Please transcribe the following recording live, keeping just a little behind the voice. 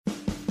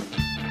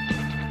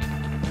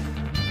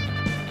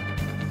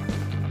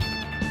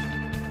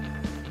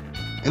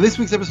In this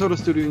week's episode of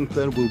Studio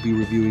Inter, we'll be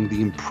reviewing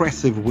the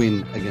impressive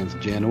win against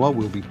Genoa.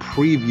 We'll be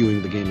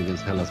previewing the game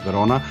against Hellas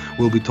Verona.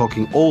 We'll be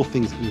talking all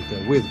things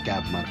Inter with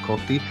Gab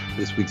Marcotti,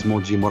 this week's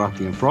Moji,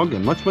 Moratti and Frog,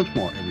 and much, much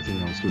more.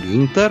 Everything on Studio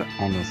Inter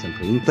on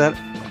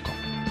sempreinter.com.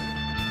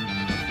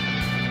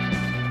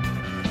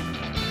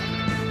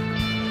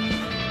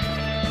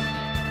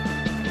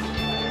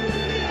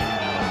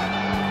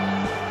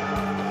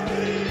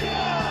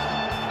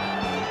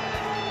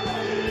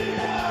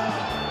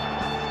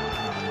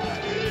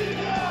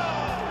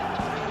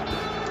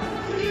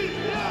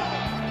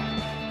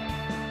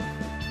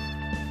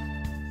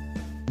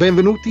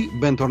 Benvenuti,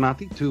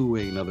 bentornati to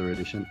another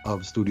edition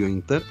of Studio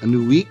Inter, a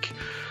new week,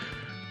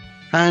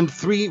 and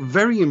three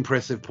very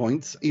impressive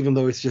points, even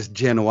though it's just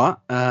Genoa.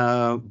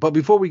 But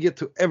before we get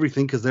to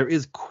everything, because there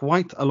is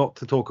quite a lot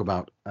to talk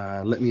about,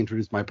 let me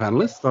introduce my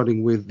panelists,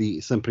 starting with the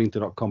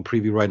sempreinter.com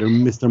preview writer,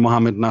 Mr.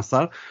 Mohamed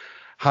Nassar.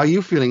 How are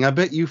you feeling? I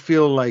bet you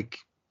feel like,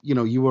 you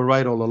know, you were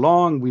right all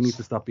along. We need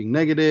to stop being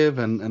negative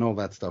and all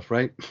that stuff,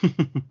 right?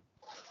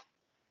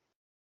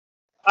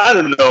 I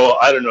don't know.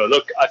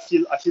 Look, I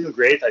feel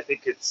great. I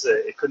think it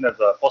couldn't have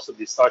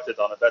possibly started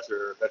on a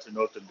better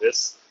note than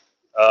this.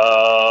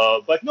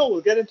 But no,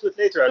 we'll get into it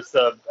later. As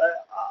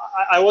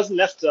I wasn't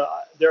left.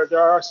 There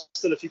are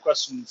still a few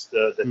questions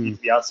that need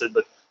to be answered,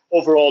 but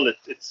overall,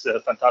 it's a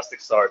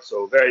fantastic start.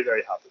 So very,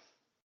 very happy.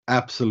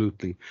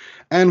 Absolutely.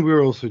 And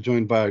we're also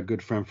joined by a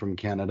good friend from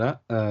Canada.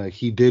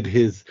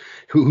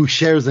 Who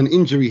shares an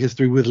injury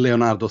history with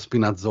Leonardo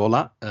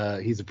Spinazzola.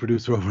 He's a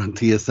producer over on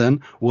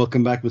TSN.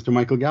 Welcome back, Mr.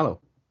 Michael Gallo.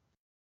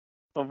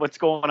 Well, what's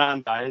going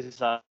on, guys?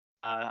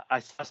 I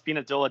saw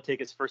Spinazzola take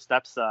his first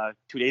steps 2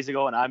 days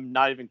ago, and I'm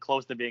not even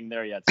close to being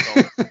there yet.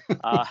 So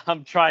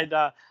I'm trying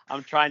to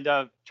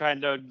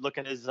look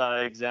at his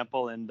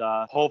example and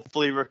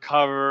hopefully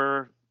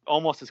recover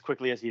almost as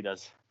quickly as he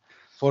does.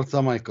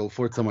 Forza Michael.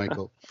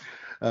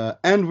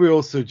 And we're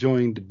also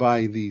joined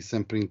by the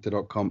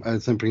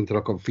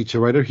sempreinter.com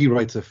feature writer. He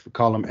writes a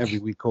column every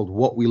week called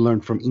What We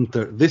Learned from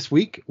Inter This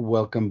Week.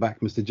 Welcome back,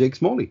 Mr. Jake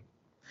Smalley.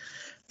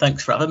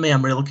 Thanks for having me.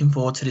 I'm really looking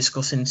forward to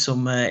discussing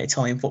some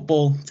Italian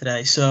football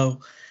today. So,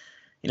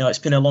 you know, it's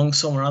been a long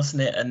summer,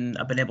 hasn't it? And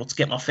I've been able to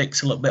get my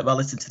fix a little bit by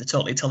listening to the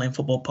Totally Italian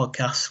Football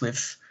podcast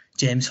with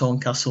James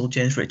Horncastle,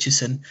 James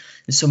Richardson,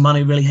 and some man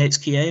who really hates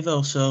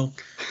Chievo. So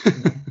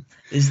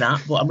is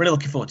that. But I'm really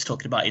looking forward to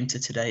talking about Inter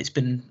today. It's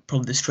been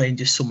probably the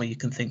strangest summer you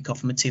can think of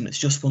from a team that's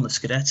just won the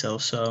Scudetto.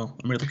 So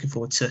I'm really looking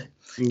forwad to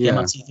getting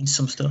my teeth into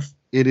some stuff.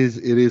 It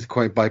is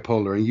quite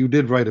bipolar, and you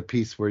did write a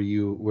piece where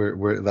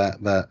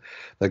that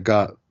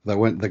got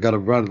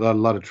a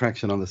lot of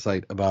traction on the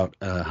site about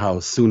how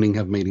Suning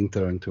have made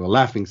Inter into a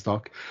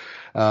laughingstock.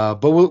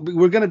 But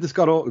we're going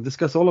to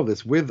discuss all of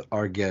this with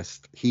our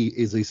guest. He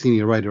is a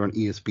senior writer on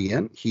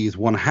ESPN. He is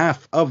one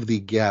half of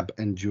the Gab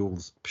and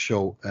Jules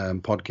show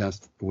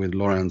podcast with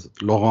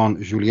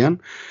Laurent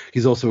Julien.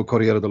 He's also a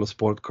Corriere dello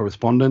Sport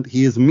correspondent.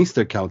 He is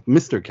Mr.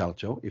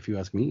 Calcio, if you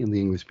ask me, in the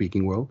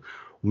English-speaking world.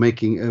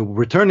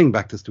 Returning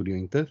back to Studio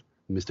Inter,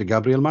 Mr.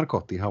 Gabriel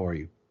Marcotti. How are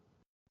you?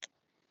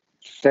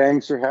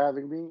 Thanks for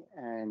having me.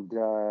 And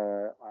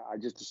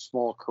just a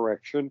small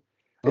correction.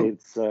 Oh.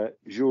 It's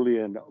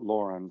Julien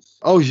Laurens.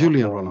 Oh,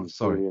 Julien Laurens.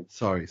 Sorry.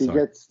 He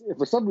gets,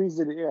 for some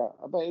reason,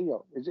 but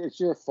it's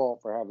your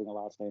fault for having a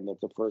last name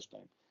that's a first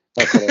name.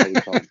 That's what I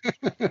always call him.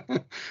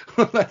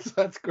 Well,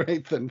 that's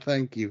great then.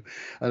 Thank you.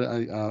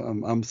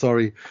 I'm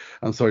sorry.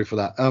 I'm sorry for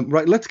that.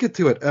 Right, let's get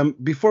to it.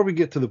 Before we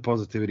get to the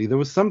positivity, there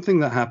was something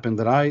that happened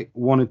that I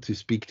wanted to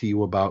speak to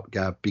you about,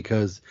 Gab,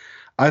 because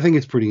I think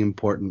it's pretty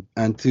important.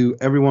 And to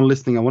everyone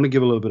listening, I want to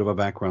give a little bit of a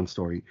background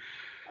story.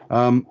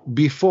 On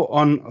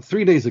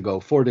 3 days ago,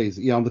 4 days,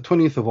 on the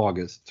 20th of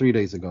August, 3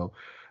 days ago,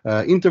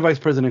 Inter Vice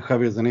President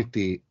Javier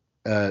Zanetti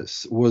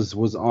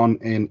was on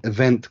an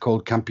event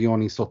called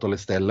Campioni Sotto le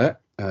Stelle.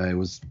 It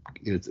was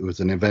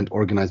an event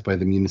organized by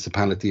the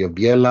municipality of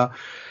Biella,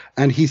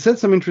 and he said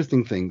some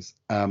interesting things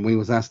when he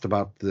was asked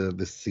about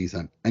this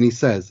season. And he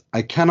says,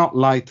 "I cannot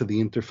lie to the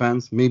Inter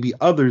fans. Maybe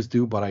others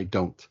do, but I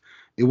don't.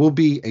 It will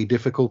be a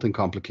difficult and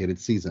complicated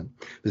season.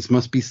 This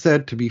must be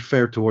said to be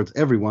fair towards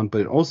everyone, but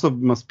it also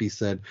must be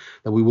said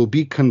that we will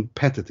be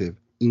competitive.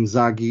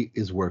 Inzaghi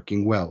is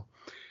working well."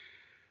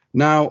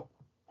 Now,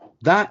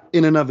 that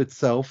in and of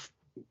itself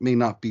may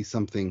not be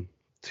something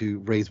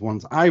to raise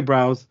one's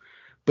eyebrows,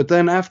 but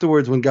then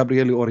afterwards, when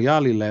Gabriele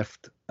Oriali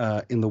left,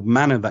 in the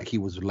manner that he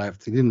was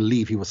left, he didn't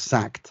leave, he was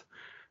sacked.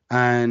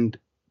 And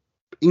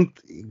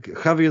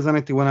Javier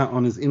Zanetti went out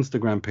on his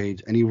Instagram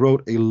page and he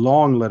wrote a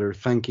long letter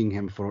thanking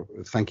him for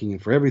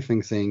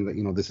everything, saying that,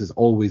 you know, this is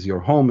always your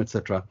home,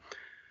 etc.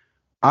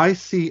 I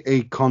see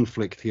a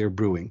conflict here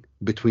brewing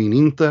between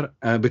Javier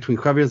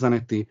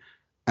Zanetti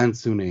and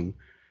Suning.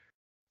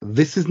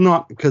 This is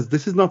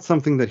not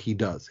something that he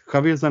does.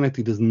 Javier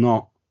Zanetti does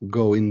not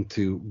go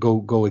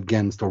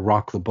against or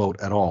rock the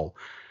boat at all.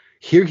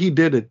 Here he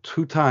did it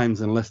 2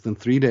 times in less than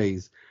 3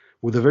 days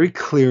with a very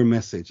clear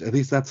message. At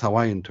least that's how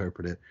I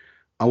interpret it.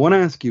 I want to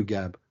ask you,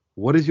 Gab,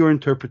 what is your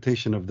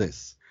interpretation of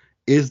this?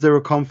 Is there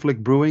a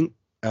conflict brewing?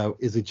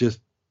 Is it just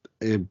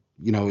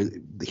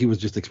he was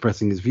just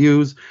expressing his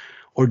views,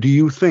 or do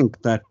you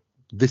think that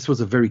this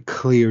was a very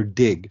clear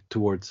dig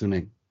towards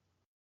Suning?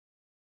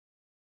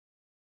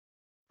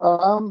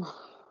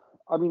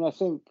 I mean, I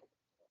think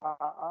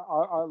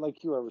I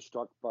like you. I was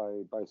struck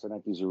by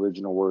Zanetti's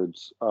original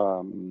words.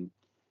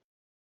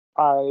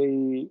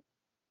 I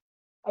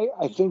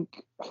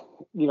think,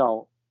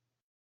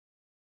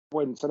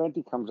 when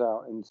Zanetti comes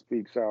out and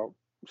speaks out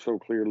so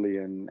clearly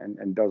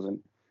and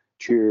doesn't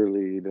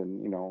cheerlead,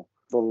 and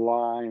the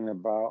line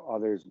about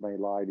others may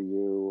lie to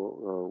you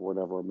or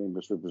whatever, may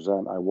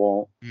misrepresent, I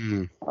won't.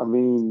 I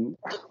mean,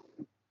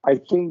 I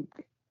think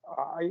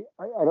I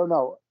don't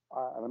know.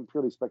 I'm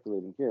purely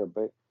speculating here,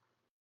 but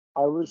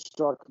I was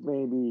struck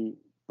maybe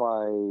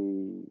by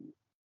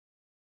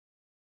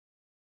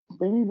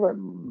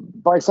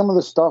some of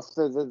the stuff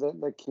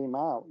that came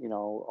out,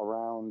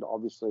 around,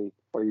 obviously,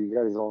 or you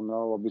guys all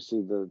know, obviously,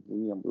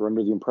 we're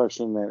under the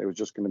impression that it was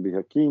just going to be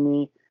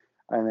Hakimi,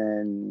 and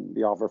then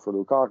the offer for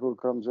Lukaku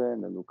comes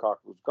in, and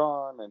Lukaku's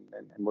gone, and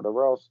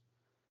whatever else.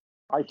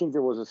 I think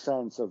there was a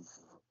sense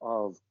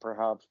of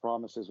perhaps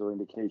promises or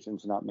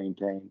indications not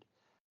maintained.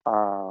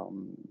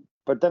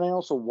 But then I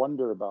also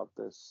wonder about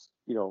this.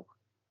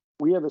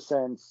 We have a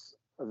sense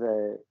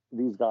that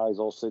these guys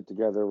all sit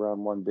together around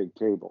one big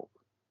table,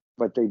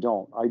 but they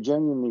don't. I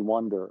genuinely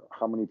wonder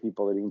how many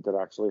people at Inter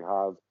actually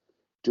have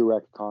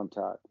direct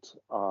contact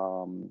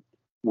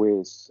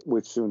with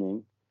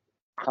Suning.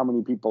 How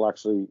many people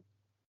actually,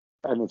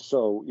 and if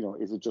so,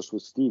 is it just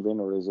with Steven,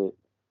 or is it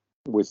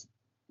with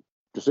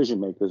decision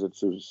makers at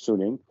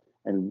Suning?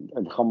 And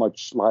how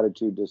much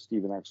latitude does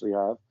Steven actually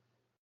have?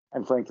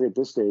 And frankly, at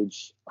this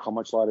stage, how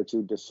much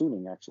latitude does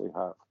Suning actually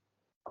have?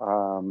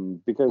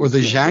 Because, or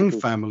the Zhang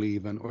family,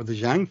 even, or the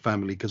Zhang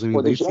family, because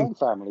or the Zhang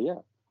family,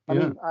 yeah. I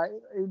mean,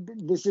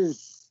 this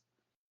is,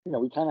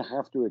 we kind of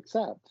have to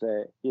accept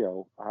that,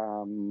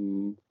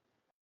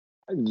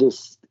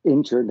 this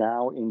Inter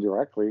now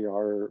indirectly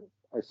are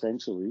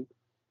essentially,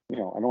 I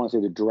don't want to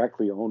say they're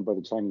directly owned by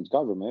the Chinese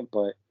government,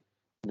 but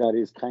that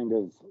is kind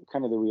of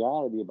the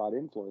reality about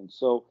influence.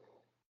 So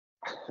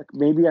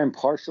maybe I'm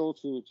partial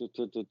to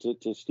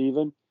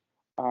Steven.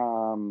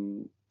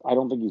 I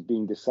don't think he's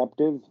being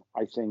deceptive.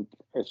 I think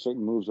if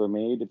certain moves are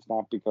made, it's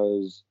not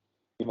because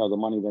the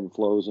money then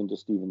flows into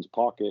Steven's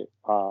pocket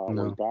or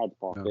his dad's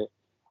pocket.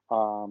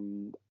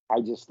 No.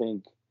 I just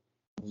think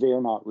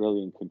they're not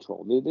really in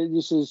control. I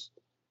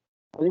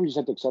think we just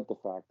have to accept the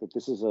fact that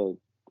this is a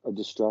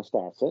distressed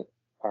asset,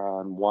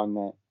 one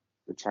that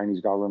the Chinese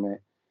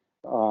government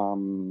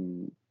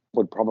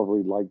would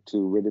probably like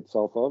to rid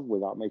itself of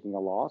without making a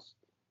loss,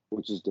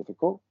 which is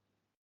difficult.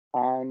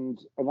 And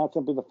that's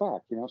simply the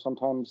fact.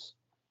 Sometimes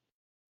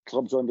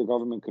clubs are under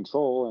government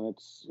control, and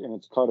it's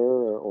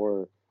Qatar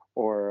or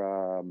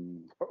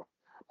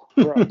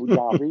Abu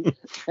Dhabi,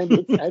 and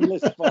it's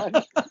endless fun.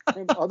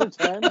 And other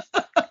times,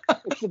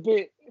 it's a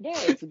bit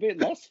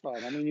less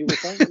fun. I mean,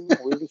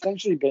 we've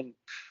essentially been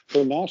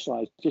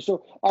nationalized.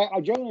 So I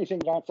generally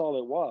think that's all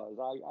it was.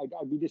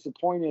 I'd be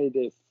disappointed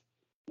if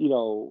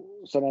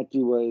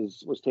Zanetti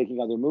was taking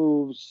other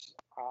moves.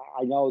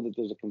 I know that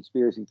there's a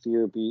conspiracy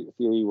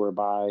theory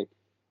whereby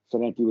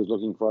Zanetti was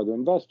looking for other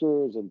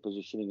investors and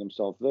positioning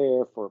himself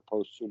there for a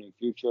post-Suning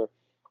future.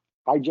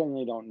 I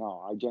generally don't know.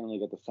 I generally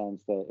get the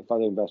sense that if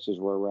other investors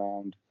were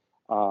around,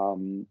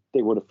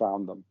 they would have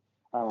found them.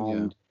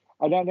 And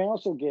I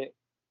also get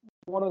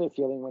one other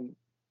feeling when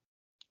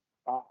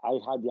I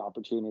had the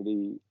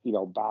opportunity,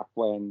 back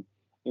when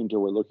Inter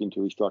were looking to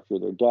restructure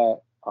their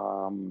debt.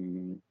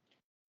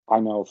 I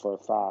know for a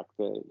fact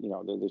that,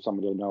 there's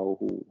somebody I know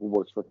who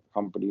works for a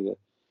company that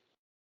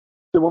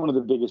they're one of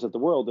the biggest at the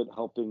world at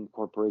helping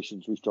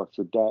corporations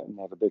restructure debt, and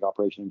they have a big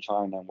operation in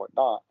China and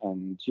whatnot.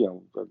 And,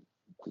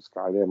 this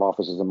guy, they have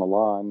offices in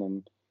Milan,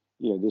 and,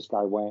 this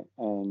guy went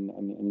and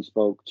he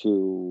spoke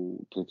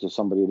to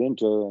somebody at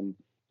Inter, and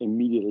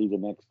immediately the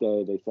next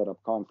day they set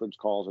up conference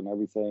calls and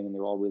everything, and they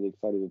were all really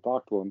excited to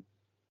talk to him.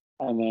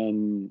 And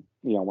then,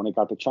 when it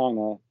got to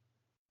China,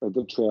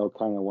 the trail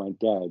kind of went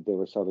dead. They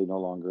were suddenly no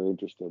longer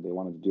interested. They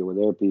wanted to deal with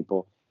their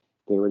people.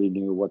 They already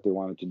knew what they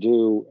wanted to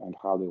do and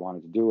how they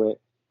wanted to do it.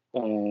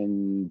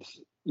 And,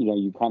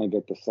 you kind of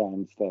get the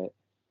sense that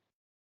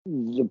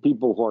the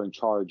people who are in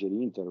charge at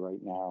Inter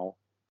right now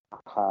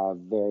have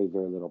very,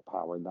 very little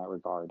power in that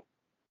regard.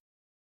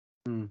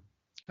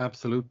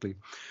 Absolutely.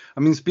 I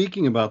mean,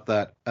 speaking about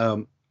that,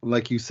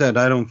 like you said,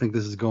 I don't think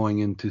this is going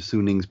into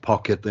Suning's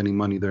pocket, any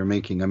money they're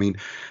making. I mean,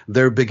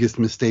 their biggest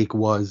mistake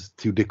was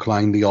to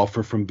decline the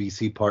offer from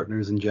BC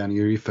Partners in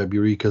January,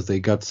 February, because they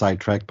got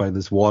sidetracked by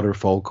this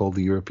waterfall called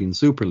the European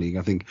Super League.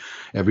 I think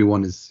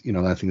everyone is,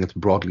 I think that's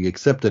broadly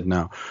accepted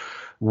now.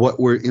 What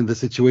we're in, the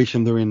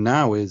situation they're in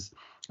now is,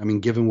 I mean,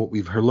 given what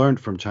we've learned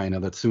from China,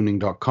 that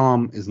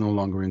Suning.com is no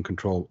longer in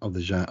control of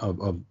the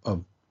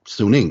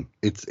Suning.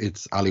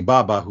 It's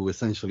Alibaba, who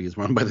essentially is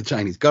run by the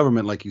Chinese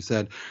government. Like you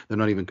said, they're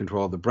not even in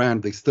control of the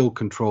brand. They still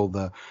control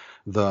the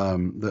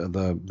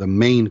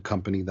main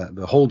company, that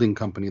the holding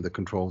company that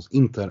controls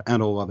Inter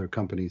and all other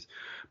companies.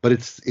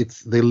 But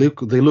they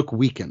look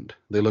weakened.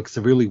 They look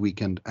severely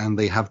weakened, and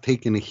they have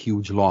taken a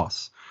huge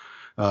loss.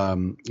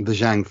 The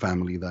Zhang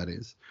family, that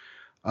is.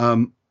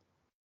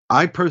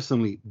 I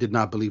personally did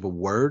not believe a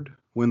word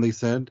when they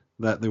said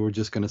that they were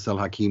just going to sell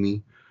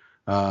Hakimi.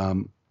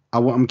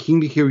 I'm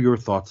keen to hear your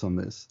thoughts on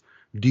this.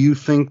 Do you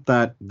think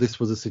that this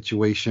was a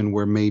situation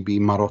where maybe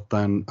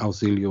Marotta and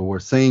Ausilio were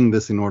saying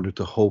this in order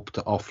to hope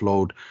to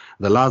offload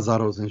the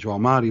Lazaros and João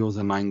Marios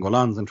and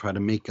Naingolans and try to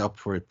make up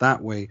for it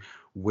that way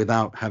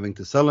without having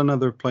to sell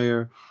another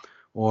player?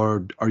 Or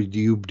do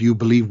you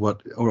believe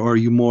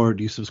do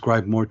you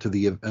subscribe more to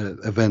the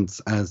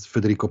events as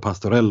Federico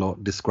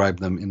Pastorello described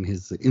them in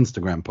his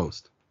Instagram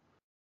post?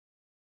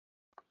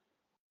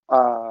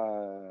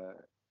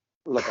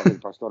 Look, I think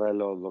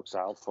Pastorello looks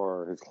out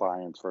for his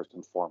clients first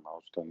and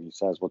foremost, and he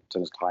says what's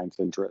in his client's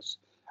interest.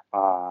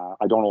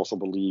 I don't also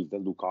believe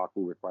that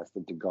Lukaku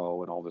requested to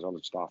go and all this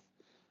other stuff.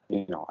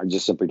 I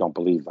just simply don't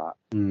believe that.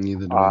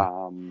 Neither do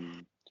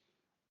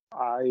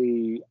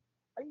I.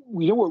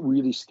 What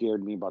really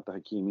scared me about the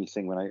Hakimi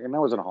thing when I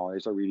was on holiday, I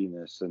started reading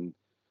this, and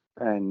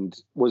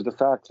was the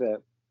fact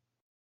that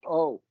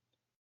the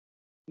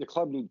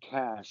club need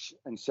cash,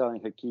 and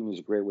selling Hakimi is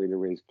a great way to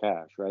raise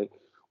cash, right?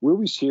 We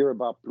always hear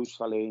about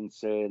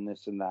plusvalenza and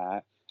this and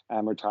that,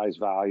 amortized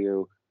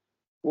value.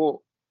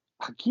 Well,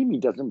 Hakimi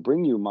doesn't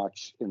bring you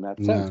much in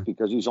that sense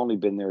because he's only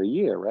been there a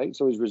year, right?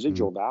 So his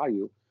residual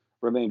value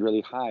remained really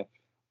high.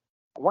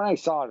 When I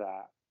saw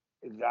that,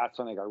 that's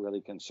when I got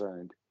really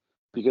concerned,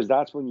 because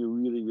that's when you're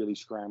really, really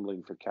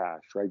scrambling for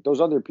cash, right?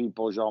 Those other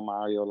people, João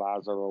Mario,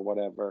 Lazaro,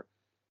 whatever,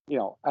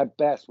 at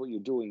best what you're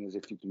doing is,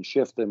 if you can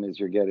shift them, is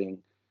you're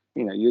getting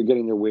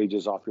their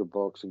wages off your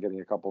books and getting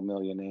a couple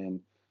million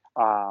in.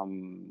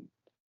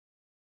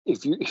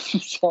 If you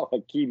saw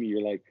Hakimi,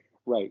 you're like,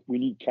 right, we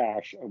need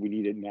cash and we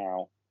need it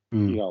now.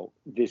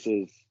 This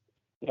is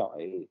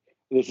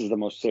the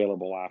most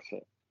saleable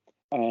asset,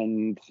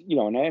 and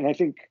and I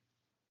think,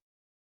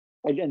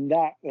 and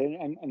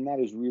that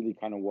is really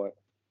kind of what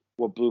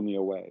blew me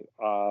away.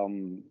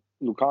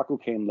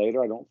 Lukaku came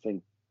later. I don't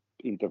think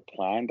Inter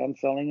planned on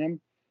selling him.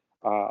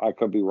 I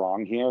could be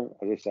wrong here.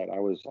 As I said,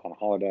 I was on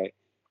holiday.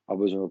 I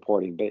wasn't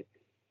reporting, but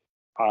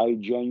I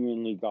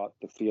genuinely got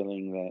the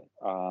feeling that,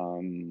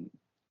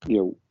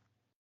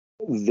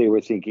 they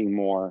were thinking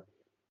more,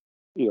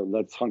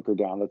 let's hunker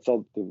down. Let's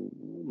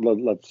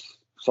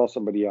sell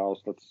somebody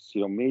else. Let's,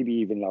 maybe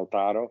even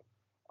Lautaro,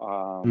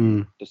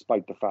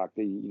 despite the fact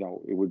that,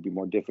 it would be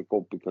more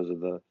difficult because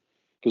of a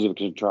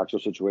contractual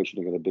situation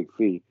to get a big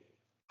fee.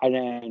 And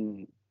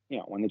then,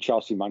 when the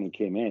Chelsea money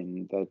came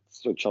in, the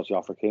Chelsea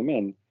offer came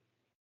in,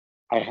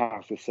 I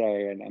have to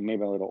say, and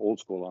maybe I'm a little old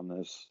school on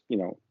this,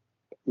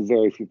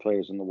 very few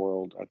players in the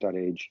world at that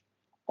age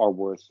are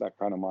worth that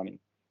kind of money.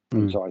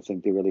 And so I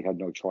think they really had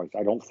no choice.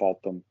 I don't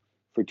fault them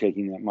for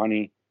taking that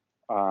money.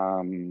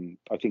 I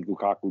think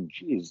Lukaku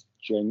is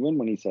genuine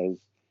when he says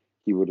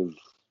he would have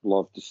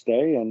loved to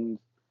stay, and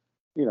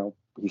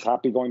he's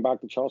happy going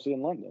back to Chelsea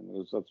in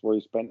London. That's where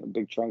he spent a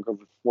big chunk of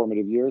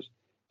formative years.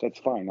 That's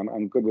fine.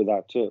 I'm good with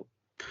that too.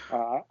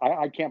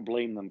 I can't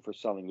blame them for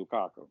selling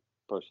Lukaku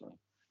personally.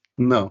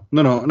 No,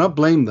 not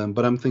blame them,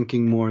 but I'm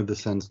thinking more in the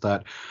sense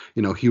that,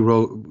 he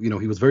wrote,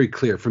 he was very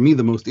clear. For me,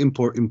 the most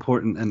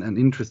important and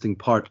interesting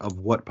part of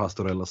what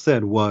Pastorello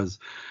said was,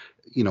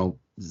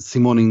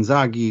 Simone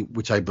Inzaghi,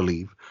 which I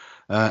believe,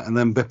 and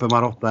then Beppe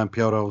Marotta and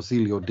Piero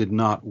Ausilio did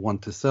not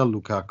want to sell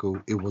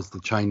Lukaku. It was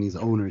the Chinese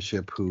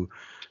ownership who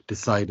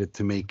decided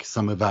to make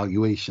some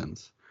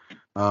evaluations.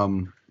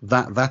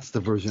 That's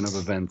the version of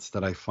events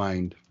that I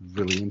find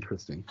really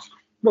interesting.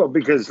 Well,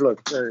 because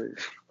look,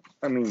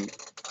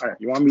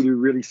 you want me to be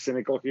really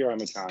cynical here? I'm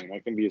Italian. I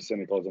can be as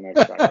cynical as the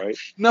next guy, right?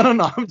 No.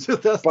 I'm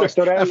just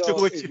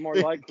Pastorello is more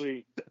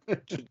likely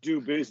to do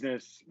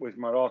business with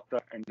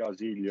Marotta and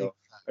Ausilio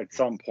at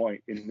some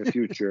point in the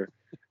future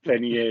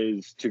than he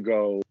is to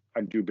go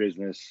and do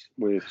business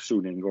with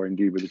Suning or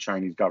indeed with the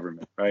Chinese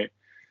government, right?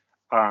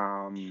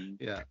 And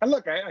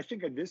look, I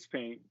think at this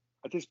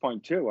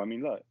point too,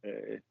 look,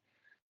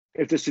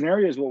 if the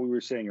scenario is what we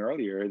were saying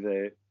earlier,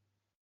 that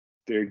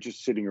they're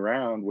just sitting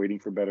around waiting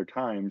for better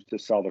times to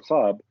sell the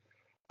club.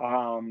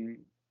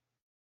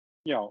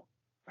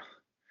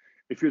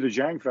 If you're the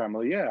Zhang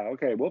family,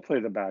 okay, we'll play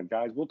the bad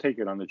guys. We'll take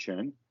it on the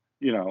chin.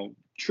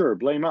 Sure,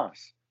 blame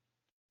us,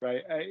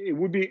 right? It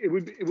would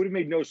have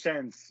made no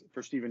sense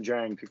for Steven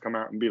Zhang to come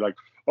out and be like,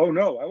 oh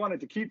no, I wanted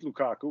to keep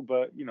Lukaku,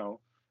 but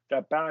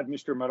that bad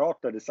Mr.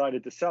 Marotta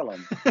decided to sell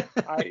him.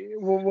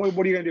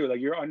 What are you gonna do? Like,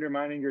 you're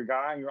undermining your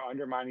guy, you're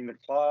undermining the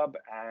club,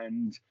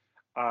 and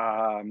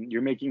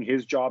you're making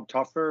his job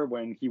tougher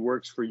when he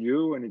works for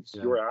you and it's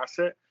your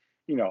asset.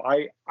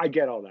 I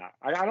get all that.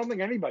 I don't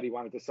think anybody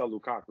wanted to sell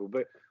Lukaku,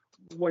 but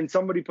when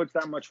somebody puts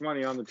that much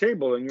money on the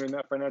table and you're in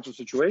that financial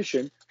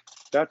situation,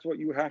 that's what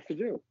you have to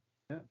do.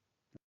 Yeah,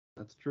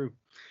 that's true.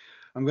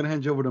 I'm going to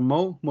hand you over to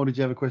Mo. Mo, did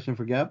you have a question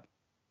for Gab?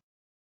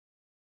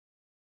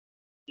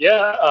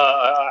 Yeah,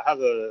 I have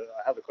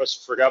a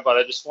question for Gab, but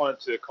I just wanted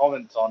to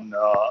comment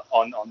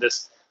on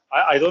this.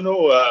 I don't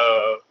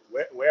know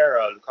where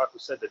Lukaku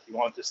said that he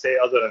wanted to stay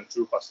other than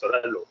through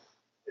Pastorello.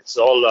 It's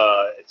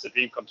a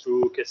dream come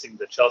true, kissing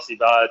the Chelsea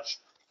badge.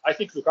 I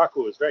think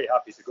Lukaku is very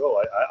happy to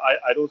go.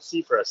 I don't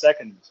see for a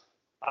second.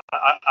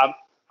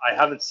 I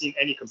haven't seen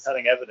any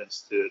compelling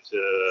evidence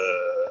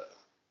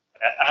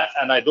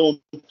and I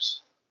don't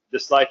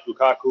dislike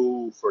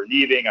Lukaku for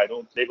leaving. I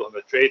don't label him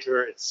a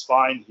traitor. It's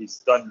fine. He's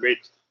done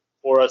great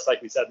for us,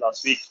 like we said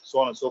last week, so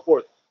on and so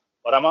forth.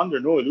 But I'm under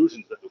no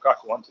illusions that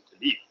Lukaku wanted to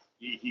leave.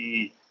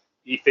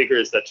 He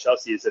figures that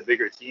Chelsea is a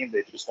bigger team.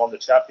 They just won the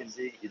Champions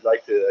League. He'd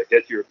like to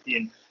get the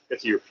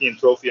European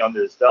trophy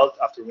under his belt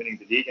after winning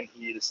the league, and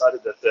he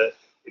decided that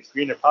it's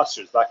greener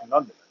pastures back in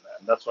London,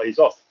 and that's why he's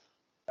off.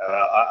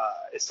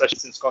 Especially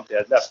since Conte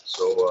had left.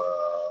 So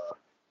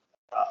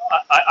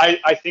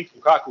I think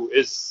Lukaku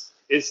is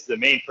the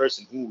main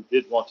person who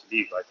did want to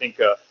leave. I think,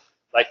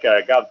 like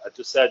Gab had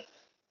just said,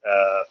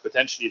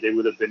 potentially they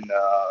would have been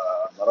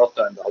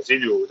Marotta and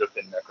Auxilio would have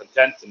been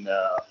content in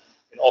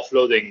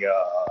offloading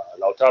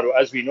Lautaro.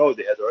 As we know,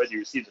 they had already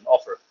received an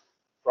offer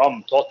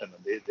from Tottenham,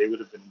 and they would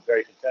have been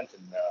very content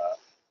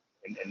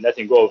in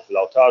letting go of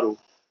Lautaro,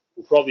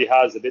 who probably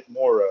has a bit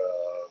more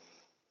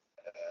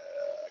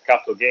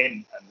capital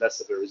gain and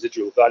less of a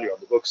residual value on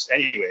the books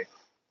anyway.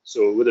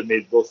 So it would have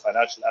made both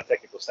financial and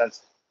technical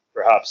sense,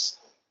 perhaps,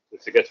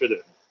 to get rid of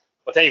him.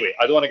 But anyway,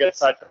 I don't want to get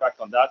sidetracked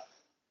on that.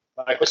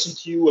 My question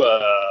to you,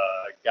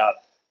 Gab,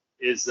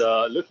 is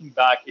looking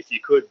back, if you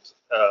could,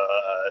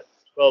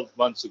 12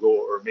 months ago,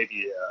 or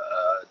maybe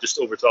just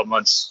over 12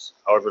 months,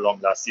 however long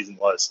last season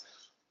was,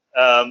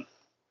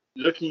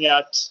 looking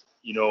at,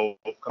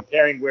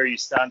 comparing where you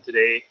stand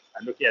today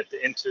and looking at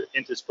the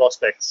Inter's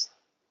prospects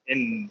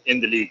in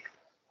the league,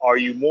 are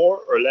you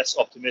more or less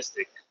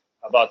optimistic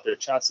about their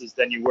chances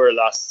than you were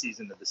last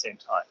season at the same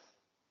time?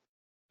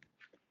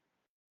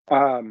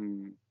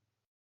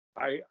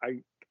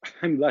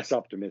 I'm less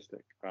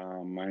optimistic,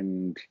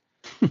 and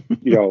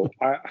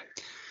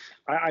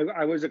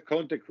I was a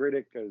Conte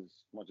critic as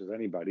much as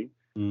anybody,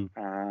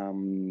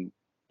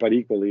 but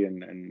equally,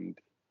 and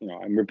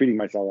I'm repeating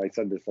myself. I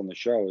said this on the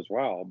show as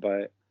well,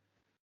 but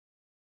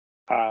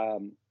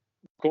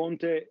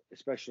Conte,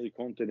 especially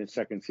Conte in his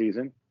second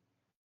season,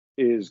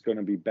 is going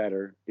to be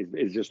better.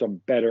 Is just a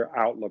better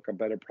outlook, a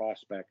better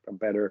prospect,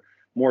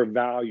 more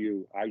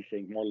value. I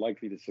think more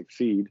likely to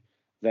succeed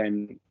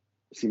than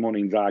Simone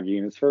Inzaghi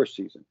in his first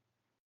season.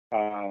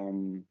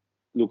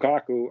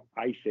 Lukaku,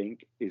 I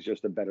think, is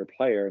just a better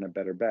player and a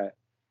better bet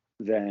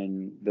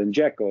than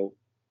Dzeko,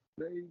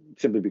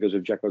 simply because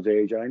of Dzeko's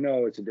age. And I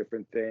know it's a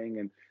different thing,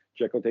 and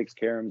Dzeko takes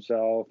care of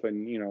himself,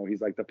 and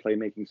he's like the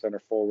playmaking center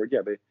forward.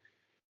 Yeah, but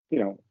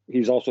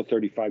he's also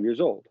 35 years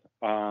old,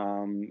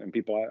 and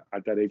people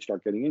at that age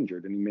start getting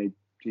injured. And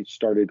he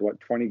started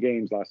 20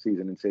 games last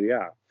season in Serie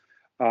A.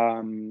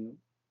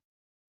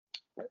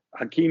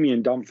 Hakimi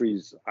and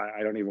Dumfries,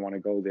 I don't even want to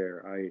go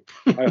there.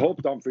 I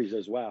hope Dumfries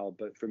as well,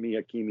 but for me,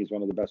 Hakimi is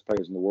one of the best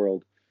players in the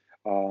world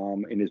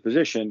in his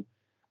position,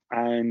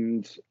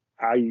 and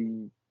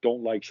I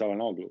don't like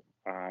Çalhanoğlu.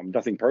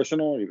 Nothing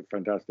personal, he had a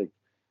fantastic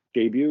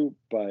debut,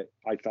 but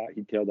I thought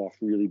he tailed off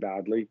really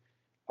badly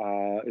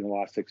in the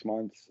last 6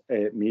 months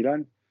at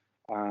Milan.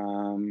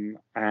 And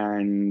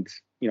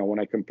when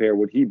I compare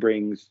what he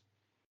brings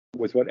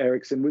with what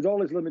Eriksen, with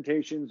all his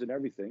limitations and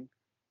everything,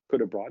 could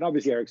have brought. And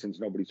obviously, Eriksen's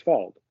nobody's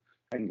fault,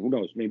 and who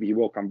knows? Maybe he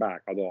will come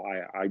back. Although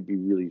I'd be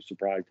really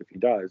surprised if he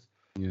does.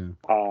 Yeah.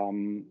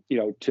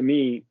 To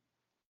me,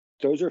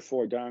 those are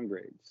 4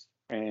 downgrades,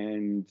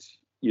 and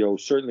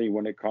certainly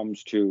when it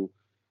comes to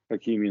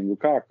Hakimi and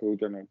Lukaku, I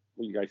don't know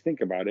what you guys think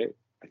about it.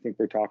 I think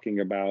we're talking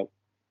about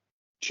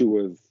 2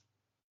 of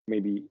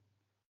maybe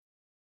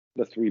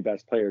the 3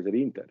 best players at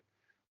Inter,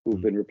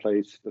 who've been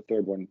replaced. The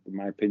third one, in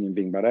my opinion,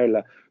 being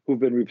Barella, who've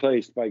been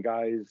replaced by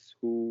guys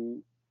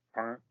who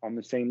aren't on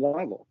the same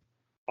level.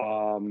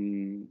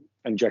 And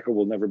Dzeko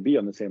will never be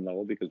on the same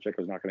level because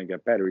Dzeko's not going to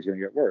get better. He's going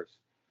to get worse.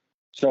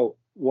 So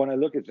when I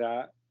look at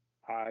that,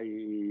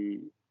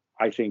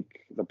 I think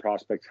the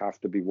prospects have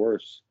to be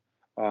worse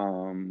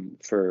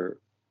for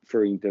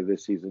Inter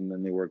this season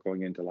than they were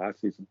going into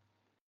last season.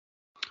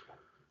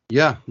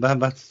 Yeah,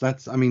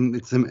 that's. I mean,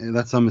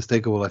 that's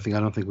unmistakable. I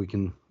don't think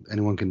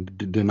anyone can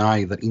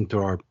deny that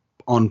Inter are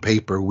on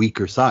paper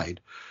weaker side.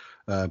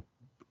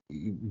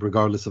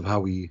 Regardless of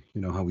how we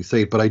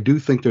say it. But I do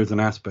think there's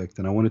an aspect,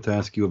 and I wanted to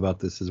ask you about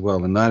this as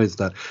well, and that is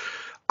that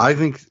I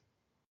think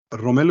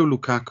Romelu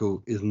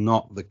Lukaku is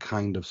not the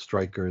kind of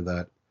striker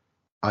that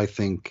I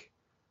think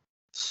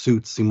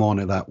suits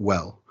Simone that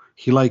well.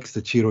 He likes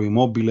the Ciro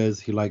Immobiles.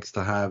 He likes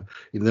to have.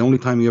 The only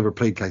time he ever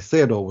played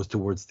Caicedo was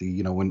towards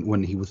the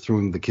when he was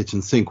throwing the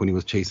kitchen sink, when he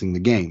was chasing the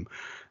game,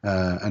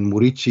 and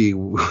Murici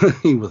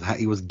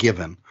he was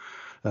given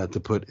to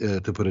put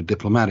it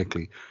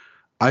diplomatically.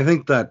 I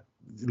think that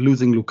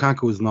losing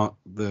Lukaku is not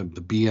the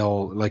be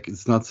all, like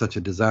it's not such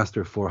a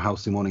disaster for how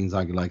Simone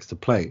Inzaghi likes to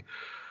play.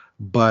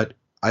 But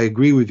I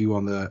agree with you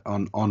on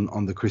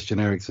the Christian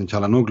Eriksen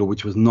Çalhanoğlu,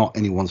 which was not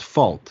anyone's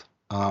fault,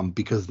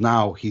 because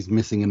now he's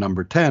missing a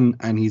number 10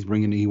 and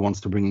he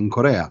wants to bring in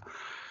Correa.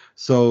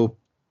 So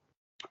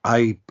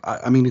I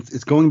mean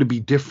it's going to be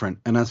different.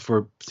 And as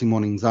for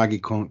Simone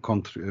Inzaghi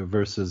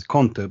versus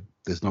Conte,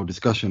 there's no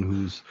discussion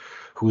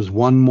who's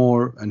won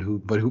more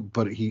and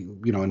but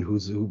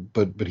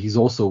he's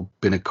also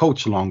been a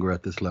coach longer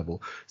at this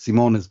level.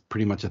 Simone is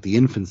pretty much at the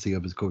infancy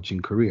of his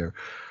coaching career.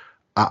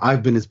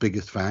 I've been his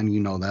biggest fan, you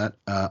know that.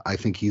 I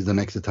think he's the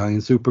next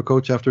Italian super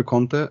coach after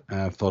Conte.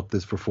 I've thought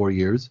this for 4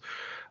 years.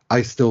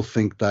 I still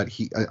think that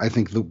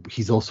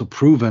he's also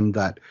proven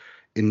that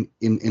in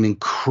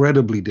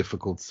incredibly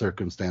difficult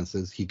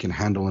circumstances, he can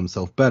handle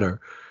himself better.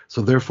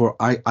 So therefore,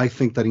 I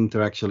think that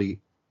Inter actually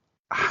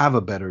have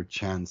a better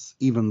chance,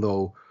 even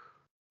though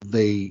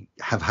they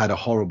have had a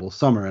horrible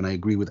summer. And I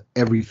agree with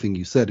everything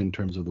you said in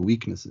terms of the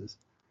weaknesses.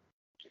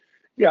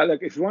 Yeah,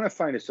 look, if you want to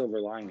find a silver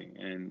lining,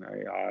 and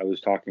I was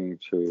talking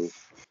to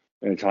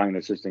an Italian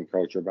assistant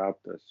coach about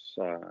this.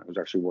 I was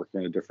actually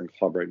working at a different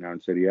club right now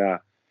in Serie A.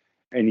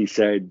 And he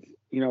said,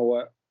 you know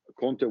what?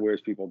 Conte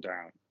wears people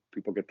down.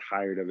 People get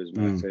tired of his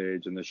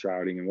message and the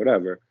shouting and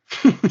whatever.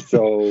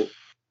 So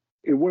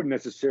it wouldn't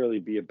necessarily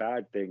be a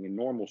bad thing in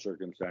normal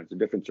circumstances,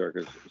 different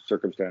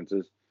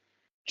circumstances,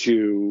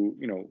 to,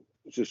 you know,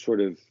 just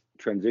sort of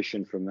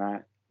transition from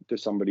that to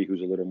somebody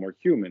who's a little more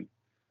human,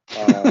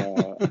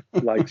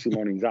 like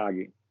Simone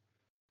Inzaghi.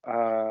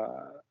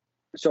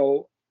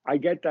 So I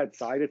get that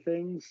side of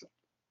things.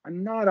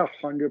 I'm not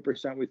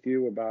 100% with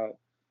you about,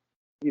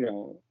 you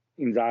know,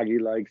 Inzaghi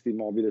likes the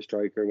Immobile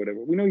striker, whatever.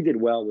 We know he did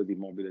well with the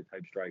Immobile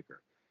type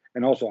striker.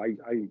 And also, I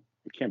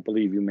can't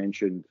believe you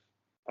mentioned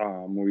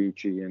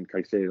Murici and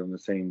Caicedo in the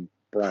same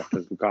breath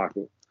as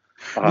Lukaku.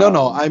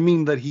 No, I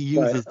mean that he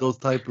uses those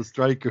type of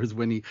strikers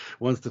when he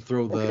wants to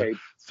throw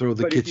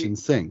the kitchen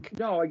sink.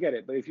 No, I get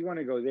it. But if you want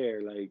to go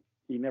there, like,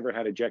 he never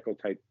had a Dzeko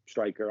type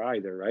striker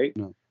either, right?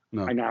 No.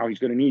 And now he's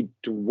going to need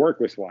to work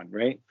with one,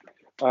 right?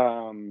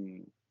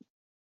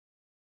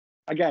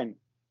 Again,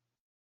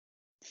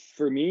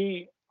 for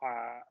me,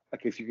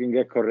 like, if you can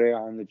get Correa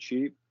on the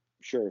cheap,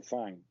 sure,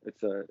 fine.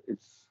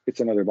 It's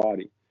another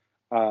body.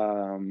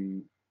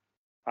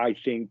 I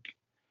think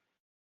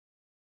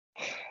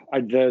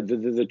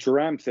the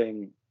Thuram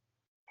thing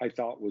I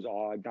thought was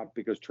odd, not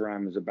because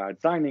Thuram is a bad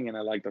signing, and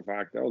I like the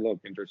fact that, oh look,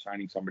 Inter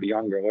signing somebody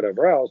younger or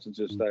whatever else. It's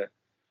just that,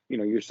 you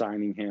know, you're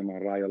signing him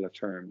on Raiola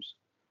terms,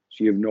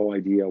 so you have no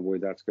idea where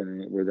that's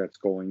going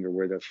or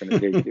where that's gonna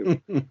take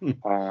you.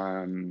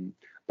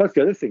 Plus,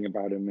 the other thing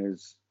about him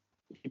is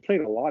he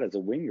played a lot as a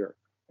winger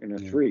in a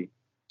 3.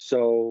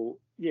 So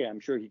yeah, I'm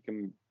sure he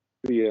can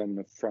be in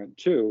the front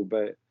too,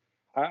 but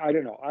I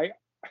don't know.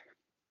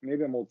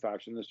 Maybe I'm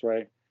old-fashioned this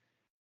way.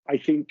 I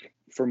think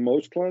for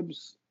most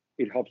clubs,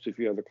 it helps if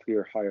you have a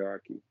clear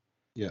hierarchy.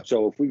 Yeah.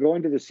 So if we go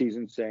into the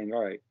season saying,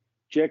 all right,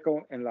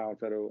 Dzeko and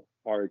Lautaro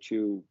are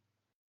 2,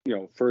 you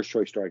know,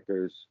 first-choice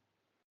strikers.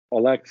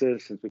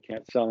 Alexis, since we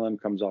can't sell him,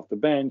 comes off the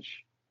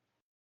bench.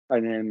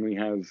 And then we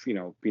have, you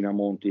know,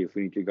 Pinamonti if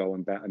we need to go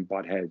and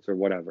butt heads or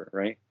whatever,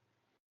 right?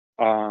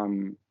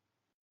 I'm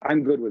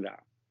good with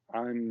that.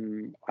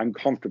 I'm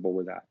comfortable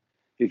with that.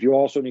 If you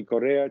also need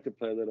Correa to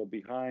play a little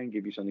behind,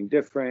 give you something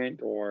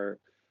different, or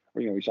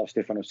you know, we saw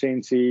Stefano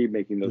Sensi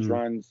making those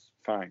runs,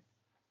 fine.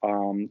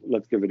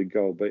 Let's give it a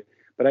go. But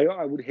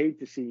I would hate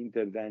to see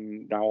Inter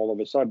then now all of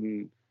a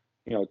sudden,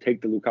 you know,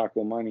 take the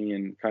Lukaku money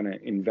and kind of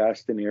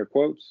invest in air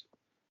quotes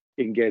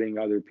in getting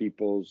other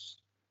people's,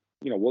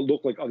 you know, what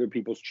look like other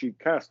people's cheap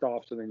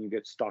cast-offs, and then you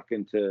get stuck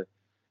into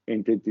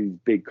these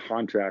big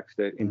contracts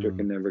that Inter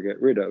can never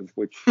get rid of,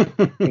 which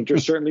Inter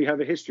certainly have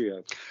a history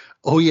of.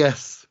 Oh,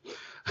 yes.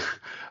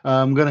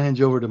 I'm going to hand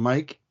you over to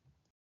Mike.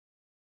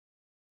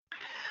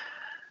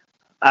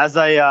 As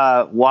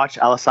I watch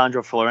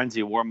Alessandro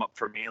Florenzi warm up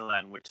for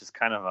Milan, which is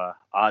kind of a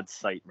odd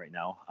sight right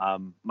now,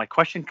 my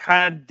question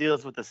kind of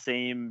deals with the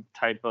same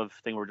type of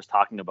thing we're just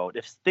talking about.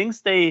 If things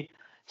stay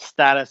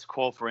status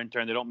quo for Inter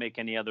and they don't make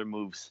any other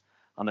moves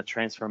on the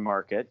transfer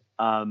market,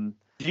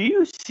 do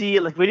you see,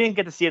 like, we didn't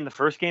get to see it in the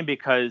first game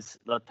because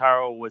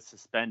Lautaro was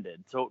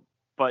suspended. So,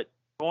 but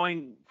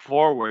going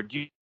forward,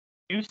 do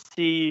you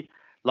see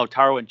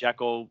Lautaro and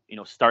Dzeko, you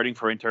know, starting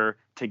for Inter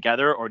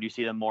together, or do you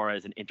see them more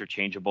as an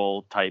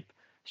interchangeable type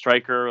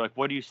striker? Like,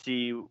 what do you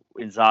see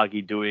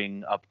Inzaghi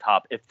doing up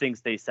top if things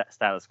stay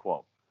status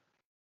quo?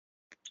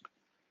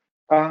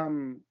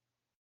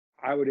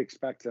 I would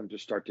expect them to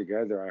start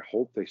together. I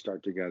hope they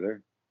start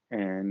together,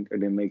 and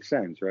it makes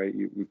sense, right?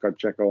 You've got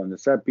Dzeko on the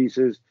set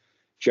pieces.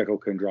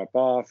 Dzeko can drop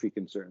off. He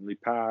can certainly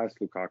pass.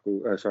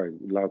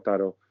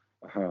 Lautaro.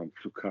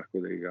 Lukaku,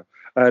 there you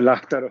go.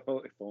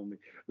 Lautaro, if only.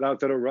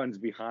 Lautaro runs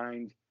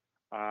behind.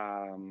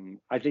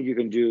 I think you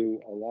can do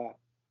a lot,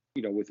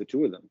 you know, with the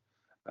two of them.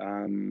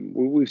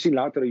 We've seen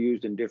Lautaro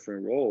used in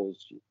different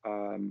roles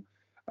and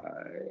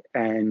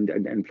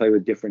play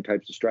with different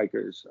types of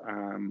strikers.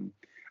 And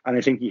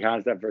I think he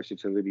has that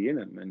versatility in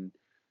him. And,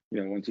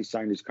 you know, once he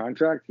signed his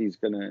contract, he's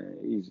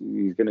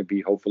gonna be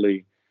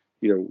hopefully,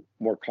 you know,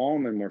 more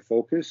calm and more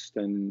focused,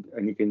 and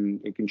he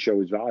can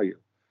show his value.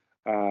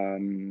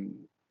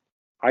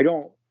 I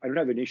don't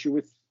have an issue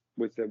with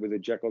the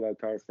Dzeko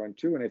Lautaro front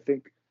two, and I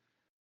think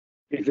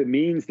if it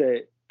means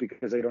that,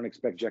 because I don't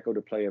expect Dzeko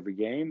to play every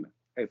game,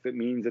 if it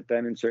means that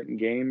then in certain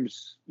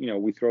games,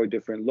 we throw a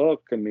different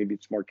look and maybe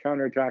it's more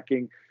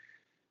counterattacking,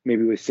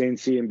 maybe with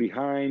Sensi in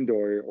behind,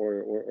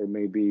 or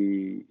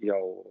maybe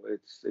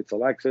it's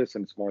Alexis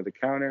and it's more the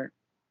counter,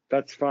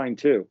 that's fine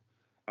too.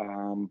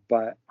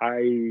 But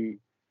I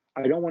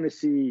don't want to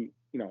see,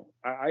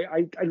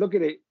 I look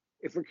at it,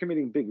 if we're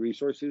committing big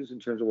resources in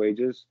terms of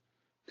wages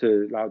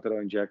to Lautaro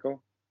and Dzeko,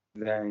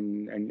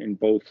 then and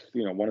both,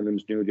 one of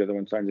them's new, the other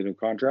one signs a new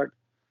contract,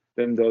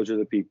 then those are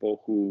the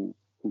people who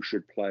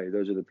should play.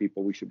 Those are the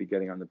people we should be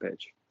getting on the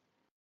pitch.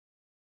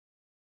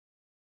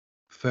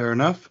 Fair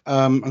enough.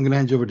 I'm going to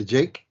hand you over to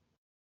Jake.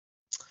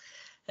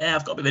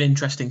 I've got a bit of an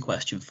interesting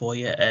question for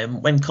you.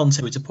 When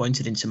Conte was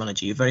appointed into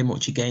manager, you're very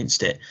much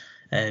against it.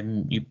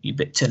 You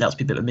turned out to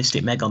be a bit of a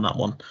mystic Meg on that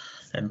one,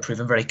 and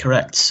proven very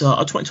correct. So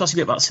I just wanted to ask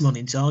you a bit about Simone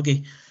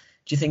Inzaghi.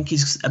 Do you think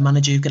he's a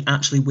manager who can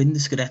actually win the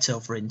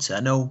Scudetto for Inter? I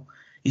know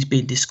he's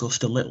been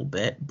discussed a little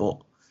bit,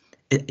 but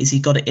has he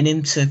got it in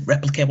him to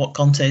replicate what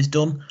Conte has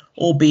done,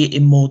 albeit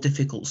in more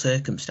difficult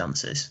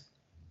circumstances?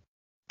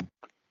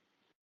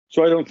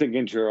 So I don't think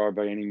Inter are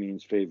by any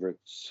means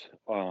favourites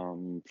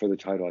for the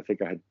title. I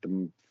think I had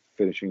them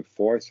finishing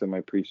fourth in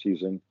my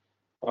preseason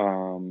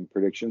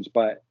predictions.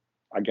 But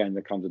again,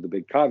 that comes with the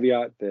big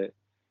caveat that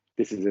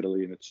this is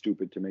Italy and it's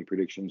stupid to make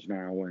predictions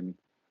now when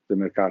the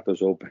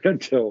Mercato's open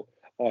until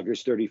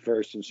August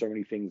 31st and so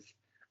many things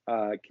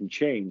can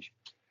change.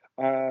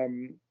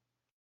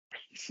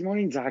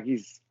 Simone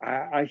Inzaghi's,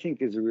 I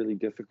think, is a really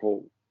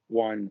difficult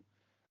one.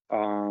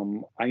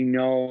 I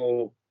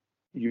know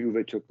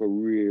Juve took a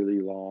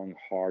really long,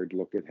 hard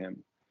look at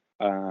him.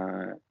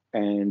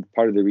 And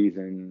part of the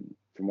reason,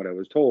 from what I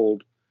was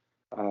told,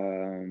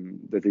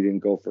 that they didn't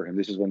go for him,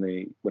 this is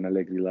when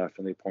Allegri left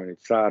and they appointed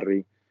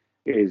Sarri,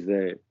 is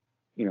that,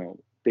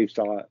 they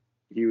thought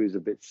he was a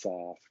bit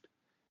soft.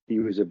 He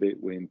was a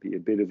bit wimpy, a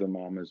bit of a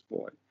mama's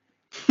boy.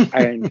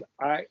 And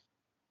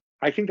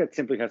I think that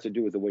simply has to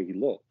do with the way he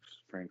looks,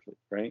 frankly,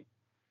 right?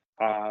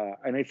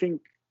 And I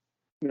think,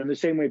 in the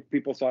same way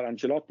people thought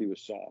Ancelotti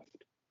was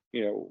soft,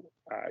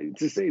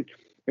 to say,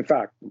 in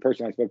fact, the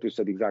person I spoke to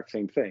said the exact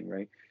same thing,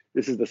 right?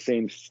 This is the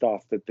same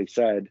stuff that they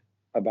said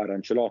about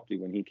Ancelotti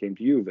when he came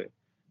to Juve,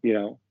 he's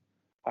got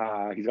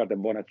the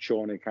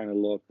Bonaccione kind of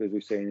look, as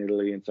we say in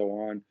Italy, and so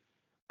on.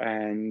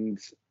 And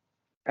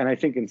I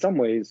think in some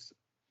ways,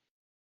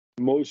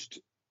 most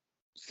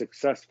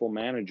successful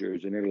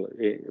managers in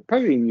Italy,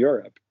 probably in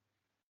Europe,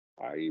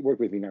 work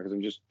with me now because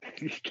I'm just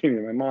came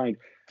to my mind.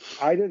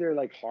 Either they're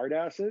like hard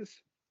asses,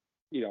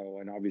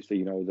 and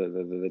obviously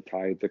the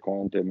type, the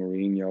Conte,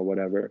 Mourinho,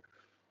 whatever,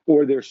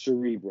 or they're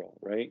cerebral,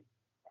 right?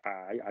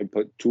 I'd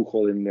put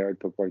Tuchel in there, I'd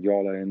put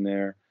Guardiola in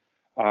there.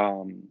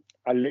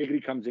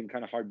 Allegri comes in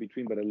kind of hard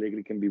between, but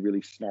Allegri can be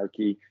really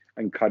snarky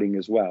and cutting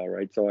as well,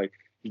 right? So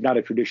he's not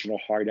a traditional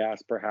hard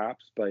ass,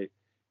 perhaps, but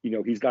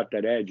he's got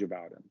that edge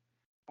about him.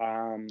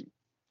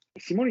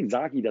 Simone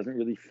Inzaghi doesn't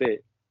really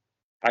fit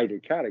either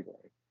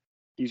category.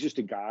 He's just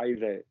a guy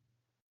that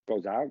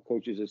goes out,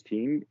 coaches his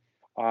team,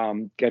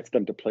 gets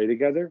them to play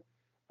together.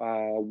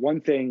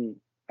 One thing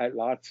at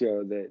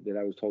Lazio that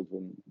I was told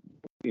when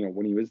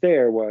he was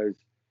there was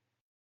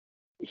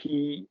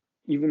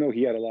even though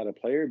he had a lot of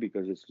players,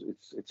 because it's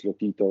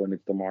Lotito and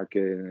it's the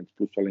market and it's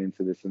Pusolense,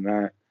 this and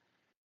that,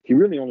 he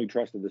really only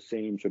trusted the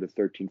same sort of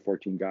 13,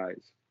 14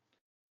 guys.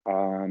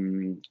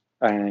 And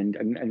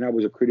that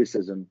was a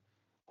criticism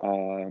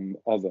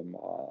of him.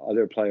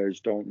 Other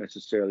players don't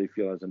necessarily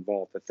feel as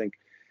involved. I think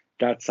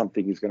that's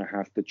something he's going to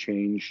have to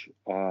change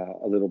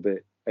a little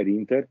bit at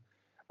Inter.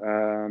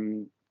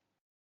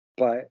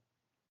 But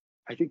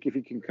I think if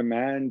he can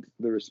command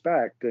the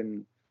respect,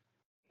 and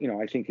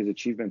I think his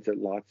achievements at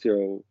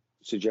Lazio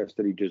suggest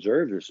that he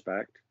deserves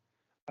respect,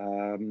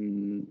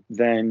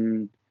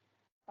 then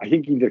I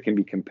think Inter can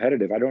be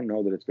competitive. I don't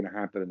know that it's going to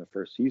happen in the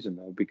first season,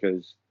 though,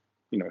 because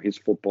his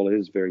football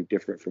is very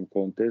different from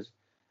Conte's,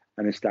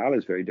 and his style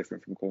is very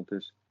different from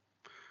Conte's.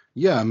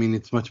 Yeah, I mean,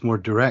 it's much more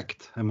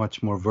direct and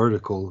much more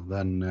vertical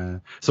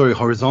than,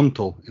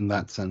 horizontal in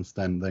that sense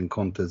than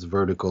Conte's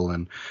vertical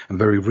and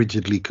very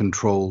rigidly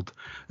controlled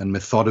and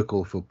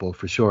methodical football,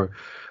 for sure.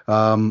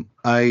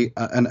 I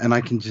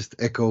can just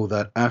echo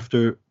that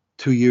after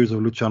 2 years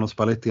of Luciano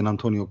Spalletti and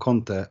Antonio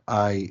Conte,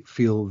 I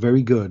feel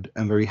very good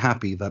and very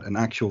happy that an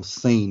actual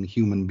sane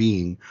human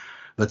being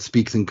that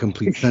speaks in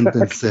complete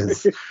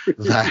sentences,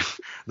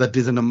 that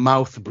isn't a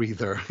mouth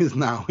breather, is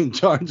now in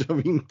charge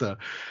of Inter.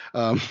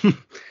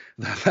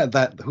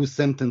 That whose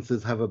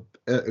sentences have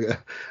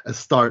a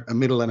start, a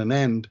middle, and an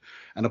end,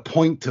 and a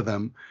point to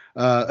them.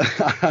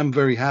 I'm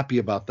very happy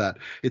about that.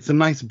 It's a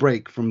nice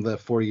break from the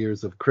 4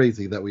 years of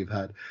crazy that we've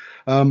had.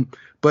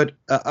 But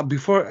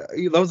before,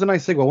 that was a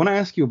nice segue. I want to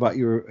ask you about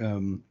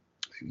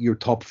your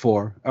top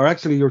four, or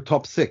actually your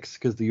top six,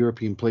 because the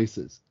European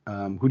places.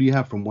 Who do you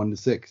have from 1 to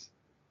 6?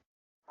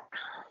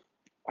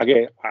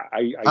 Okay,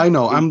 I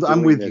know.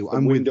 I'm with you.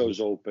 I'm with you.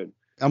 Windows open.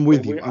 I'm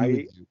with you.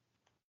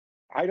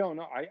 I don't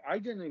know. I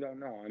genuinely don't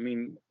know. I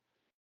mean,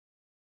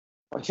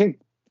 I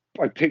think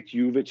I picked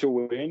Juve to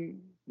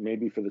win,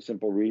 maybe for the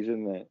simple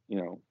reason that,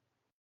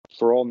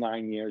 for all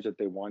 9 years that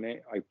they won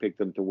it, I picked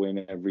them to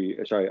win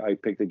I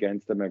picked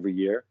against them every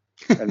year,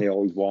 and they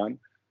always won.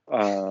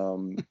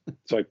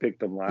 So I picked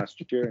them last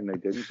year and they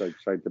didn't, so I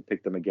decided to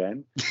pick them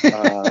again.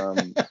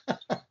 I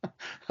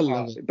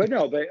love it. But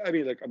no, I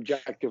mean, like,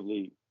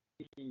 objectively,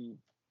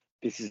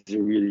 this is a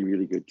really,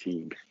 really good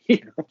team.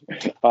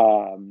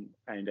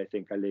 And I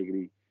think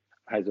Allegri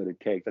has what it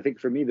takes. I think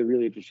for me, the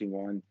really interesting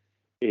one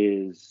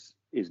is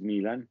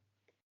Milan.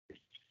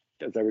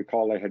 As I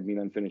recall, I had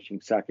Milan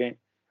finishing second.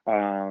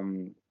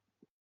 And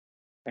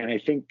I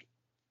think,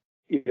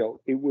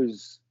 it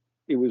was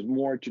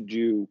more to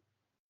do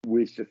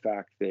with the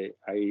fact that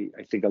I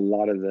think a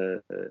lot of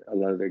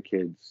their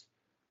kids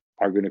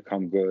are going to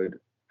come good,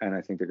 and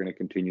I think they're going to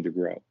continue to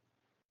grow.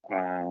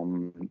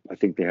 I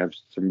think they have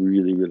some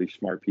really, really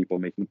smart people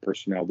making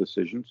personnel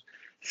decisions.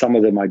 Some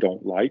of them I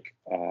don't like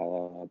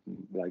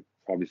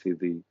obviously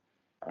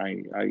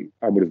I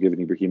would have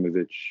given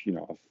Ibrahimovic,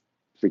 a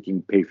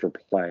freaking pay for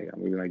play. I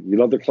mean, like, you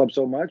love the club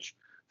so much,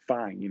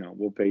 fine,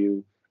 we'll pay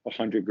you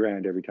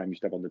 $100,000 every time you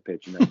step on the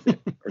pitch, and that's it,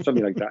 or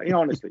something like that.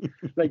 Honestly,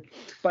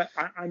 but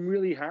I'm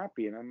really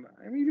happy, and I'm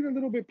even a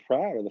little bit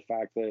proud of the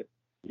fact that,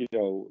 I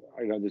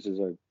know this is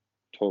a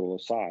total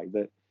aside,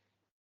 that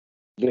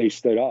they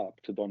stood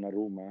up to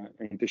Donnarumma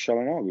and to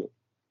Çalhanoğlu.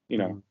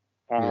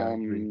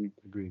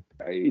 Agreed.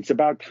 It's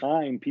about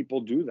time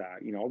people do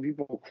that.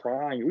 People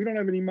crying, we don't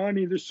have any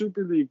money, the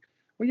Super League.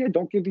 Well, yeah,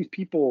 don't give these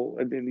people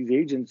and these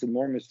agents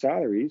enormous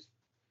salaries.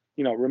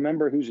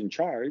 Remember who's in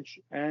charge,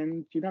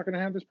 and you're not going to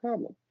have this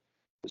problem.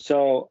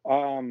 So, so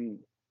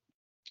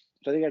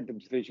I think I had them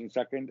finishing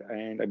second,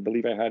 and I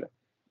believe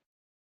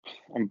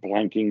I'm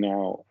blanking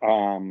now.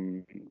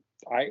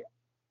 I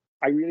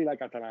really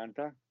like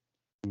Atalanta.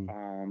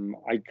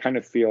 I kind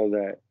of feel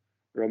that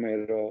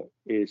Romero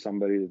is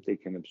somebody that they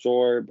can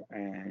absorb,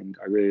 and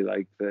I really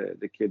like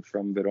the kid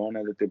from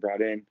Verona that they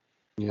brought in.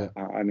 Yeah.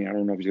 I mean, I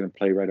don't know if he's going to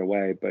play right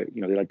away, but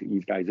they like to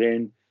ease guys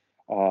in.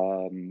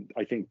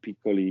 I think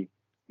Piccoli,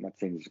 I'm not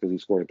saying this because he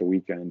scored at the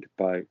weekend,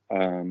 but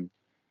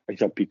I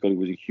thought Piccoli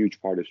was a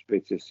huge part of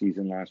Spezzia's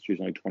season last year.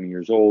 He's only 20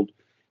 years old.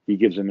 He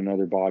gives them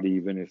another body,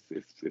 even if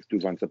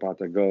Duvan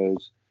Zapata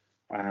goes.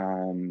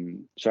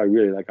 So I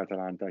really like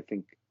Atalanta. I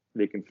think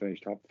they can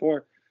finish top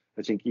four.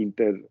 I think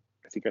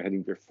I had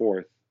Inter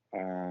fourth.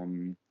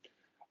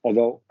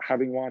 Although,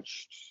 having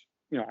watched,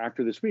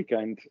 after this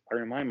weekend, I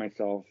remind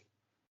myself,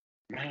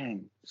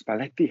 man,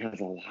 Spalletti has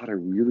a lot of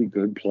really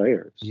good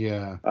players.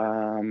 Yeah.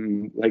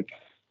 Like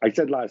I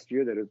said last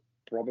year, that it's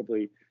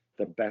probably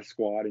the best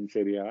squad in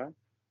Serie A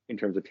in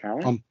terms of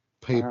talent. On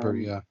paper,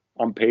 yeah.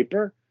 On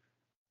paper.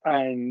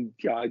 And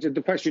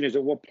the question is,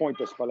 at what point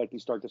does Spalletti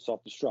start to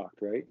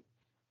self-destruct, right?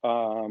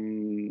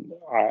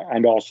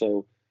 And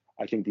also,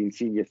 I think the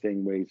Insigne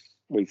thing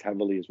weighs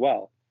heavily as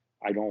well.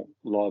 I don't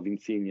love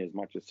Insigne as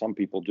much as some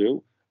people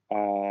do,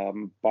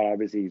 but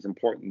obviously he's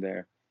important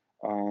there.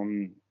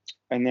 And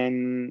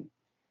then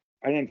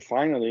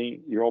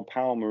finally, your old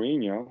pal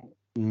Mourinho,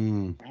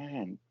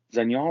 man,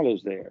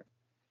 Zaniolo's there.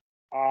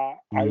 I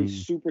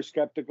was super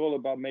skeptical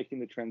about making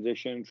the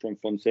transition from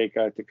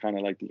Fonseca to kind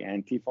of like the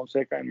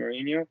anti-Fonseca and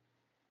Mourinho,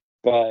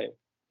 but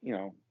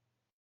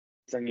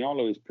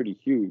Zaniolo is pretty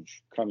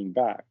huge coming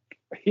back,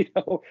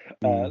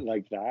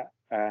 like that.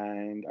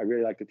 And I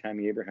really like the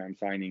Tammy Abraham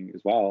signing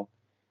as well.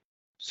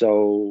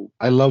 So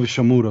I love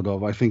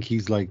Shomurodov. I think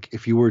he's like,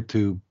 if you were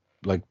to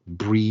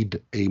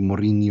breed a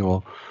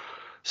Mourinho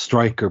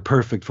striker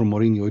perfect for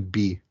Mourinho, it'd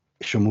be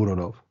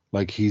Shomurodov.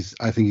 I think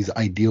he's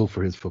ideal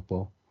for his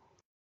football.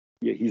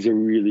 Yeah, he's a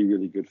really,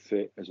 really good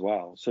fit as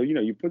well. So,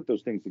 you put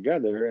those things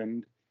together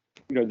and,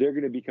 they're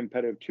going to be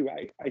competitive too.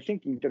 I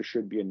think Inter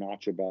should be a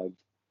notch above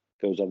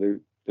those other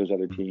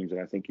teams.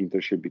 And I think Inter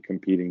should be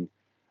competing,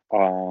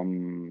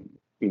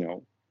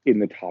 in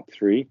the top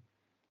three.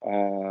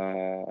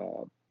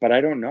 But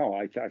I don't know.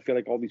 I feel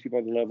like all these people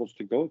have the levels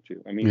to go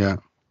to. I mean, yeah.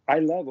 I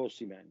love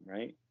Osimhen,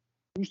 right?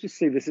 Who's to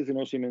say this isn't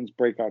Osimhen's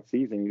breakout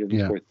season? He doesn't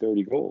score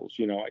 30 goals.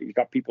 He's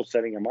got people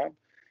setting him up.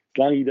 As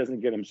long as he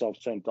doesn't get himself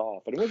sent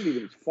off. And it wasn't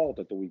even his fault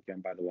at the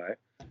weekend, by the way.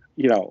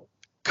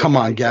 Come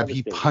on, Gab.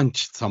 He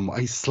punched someone.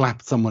 He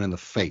slapped someone in the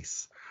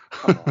face.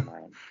 Come on,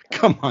 man.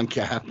 Come on,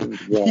 Gab.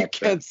 You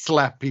can't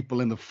slap people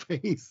in the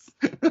face.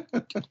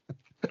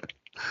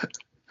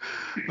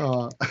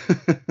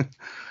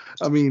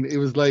 I mean, it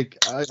was like,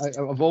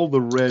 of all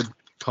the red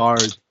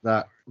cards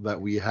that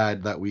we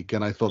had that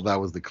weekend, I thought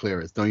that was the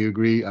clearest. Don't you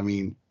agree? I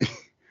mean...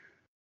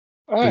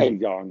 I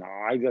don't know.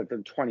 I got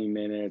the 20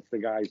 minutes. The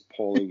guy's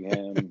pulling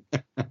him.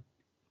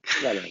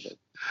 Whatever.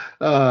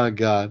 Oh,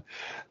 God.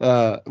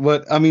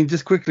 But, I mean,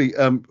 just quickly,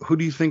 who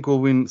do you think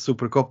will win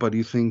Supercoppa? Do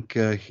you think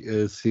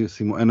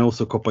Simo, and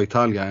also Coppa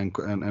Italia,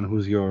 and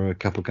who's your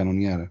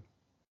capocannoniere?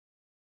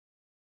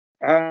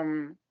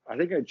 I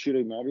think I'd Ciro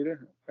Immobile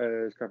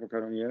as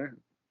capocannoniere.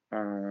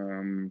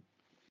 And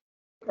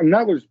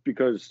that was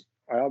because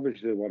I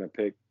obviously want to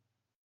pick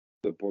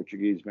the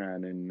Portuguese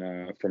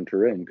man from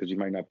Turin because he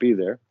might not be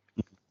there.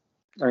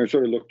 I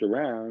sort of looked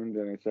around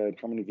and I said,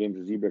 how many games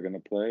is Ibra going to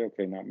play?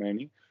 Okay, not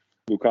many.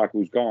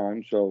 Lukaku's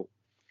gone, so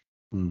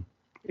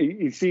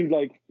he seemed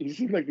like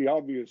the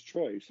obvious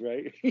choice,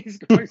 right? He's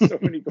scoring so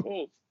many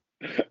goals.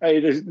 Hey,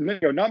 there's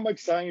not much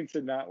science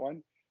in that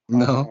one.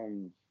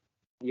 No.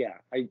 Yeah,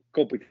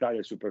 Coppa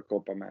Italia,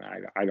 Supercoppa,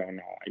 man. I don't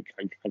know.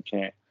 I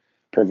can't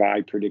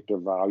provide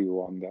predictive value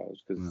on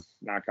those because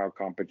knockout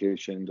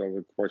competitions over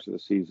the course of the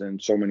season,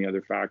 so many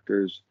other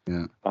factors.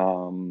 Yeah.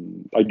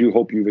 I do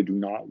hope Juve do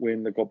not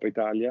win the Coppa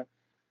Italia,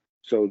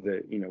 so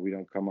that we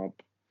don't come up.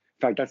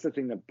 In fact, that's the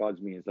thing that bugs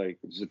me is like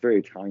it's a very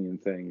Italian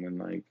thing when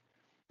like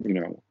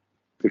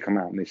they come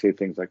out and they say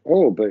things like,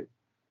 oh, but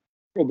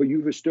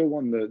Juve still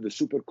won the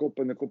Supercoppa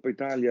and the Coppa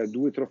Italia,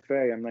 due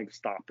trofei. I'm like,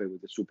 stop it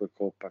with the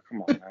Supercoppa.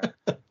 Come on, man.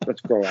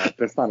 Let's grow up.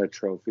 That's not a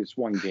trophy. It's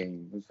one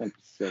game. It's not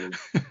silly.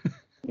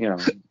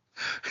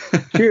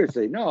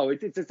 Seriously, no.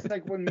 It's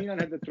like when Milan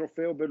had the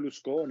Trofeo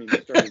Berlusconi.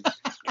 They started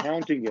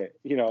counting it.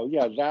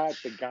 That,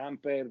 the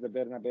Gamper, the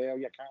Bernabeu.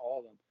 Yeah, count all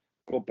of them.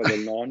 Coppa del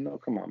Nonno.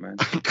 Come on, man.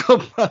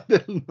 Coppa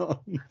del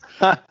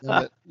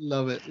Nonno.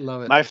 Love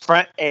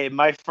it.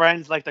 My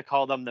friends like to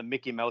call them the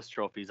Mickey Mouse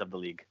trophies of the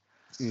league.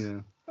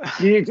 Yeah.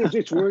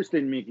 It's worse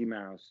than Mickey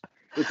Mouse.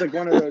 It's like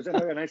one of those,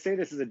 and I say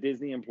this as a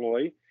Disney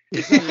employee.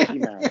 It's not Mickey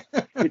Mouse.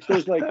 It's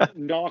those like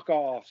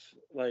knockoffs,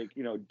 like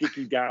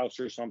Dickie Douse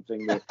or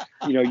something that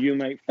you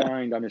might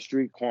find on a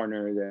street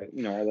corner that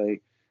are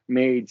like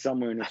made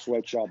somewhere in a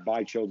sweatshop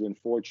by children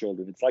for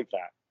children. It's like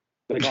that.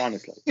 Like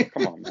honestly,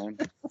 come on, man.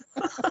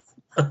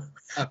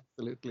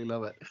 Absolutely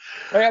love it.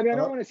 I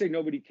don't want to say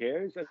nobody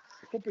cares.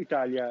 Coppa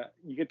Italia,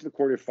 you get to the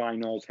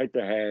quarterfinals, head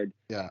to head.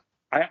 Yeah.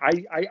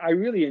 I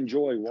really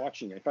enjoy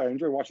watching it. In fact, I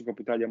enjoy watching Coppa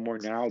Italia more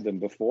now than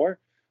before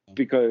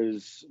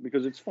because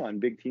it's fun.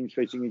 Big teams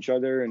facing each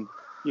other, and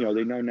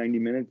they know 90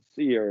 minutes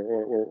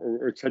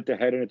or it's head to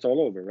head and it's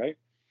all over, right?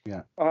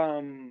 Yeah.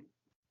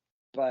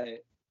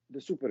 But the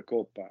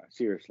Supercoppa,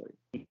 seriously,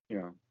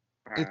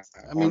 I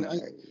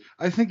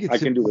think I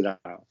can do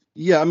without.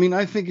 Yeah,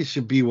 I think it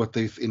should be what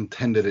they've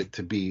intended it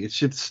to be. It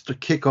should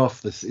kick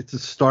off this. It's to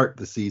start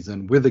the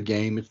season with a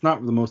game. It's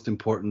not the most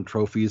important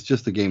trophy. It's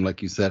just a game,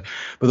 like you said.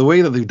 But the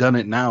way that they've done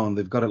it now, and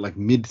they've got it like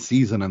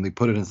mid-season, and they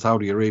put it in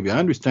Saudi Arabia. I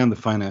understand the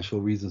financial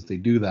reasons they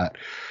do that,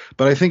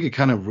 but I think it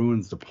kind of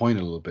ruins the point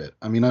a little bit.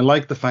 I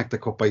like the fact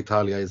that Coppa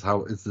Italia is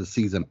how the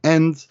season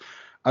ends.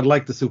 I'd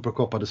like the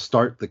Supercoppa to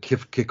start the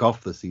kick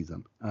off the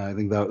season. I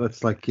think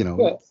that's like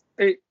Well,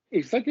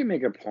 if I can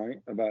make a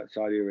point about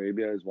Saudi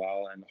Arabia as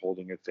well and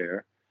holding it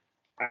there,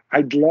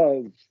 I'd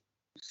love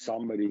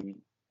somebody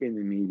in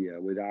the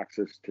media with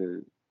access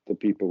to the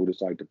people who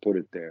decide to put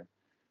it there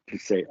to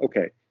say,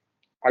 okay,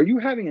 are you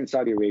having in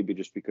Saudi Arabia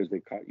just because they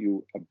cut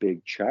you a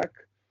big check?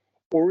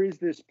 Or is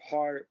this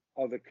part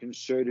of a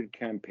concerted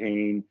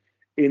campaign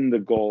in the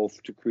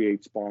Gulf to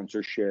create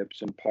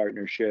sponsorships and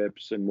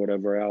partnerships and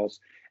whatever else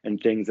and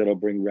things that'll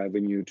bring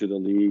revenue to the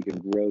league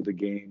and grow the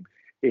game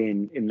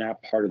in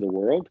that part of the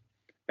world?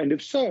 And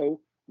if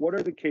so, what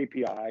are the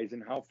KPIs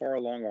and how far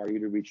along are you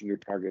to reaching your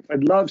targets?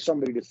 I'd love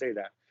somebody to say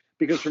that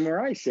because from where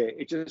I sit,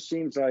 it just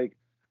seems like,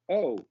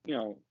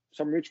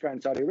 some rich guy in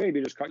Saudi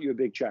Arabia just cut you a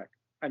big check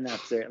and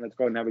that's it. And let's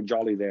go and have a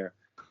jolly there,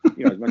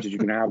 as much as you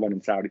can have one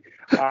in Saudi.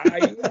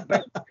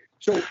 But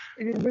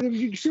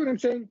you see what I'm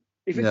saying?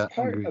 If it's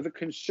part of a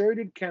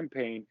concerted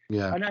campaign,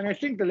 and I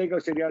think the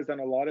Lega Serie A has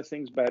done a lot of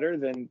things better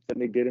than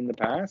they did in the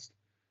past.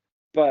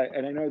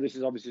 And I know this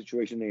is obviously a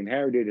situation they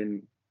inherited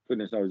and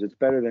goodness knows it's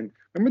better than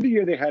remember the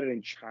year they had it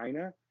in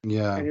China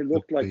and it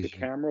looked like the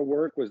camera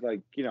work was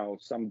like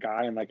some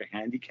guy in like a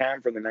handy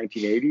cam from the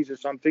 1980s or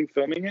something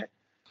filming it.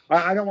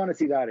 I don't want to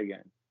see that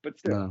again, but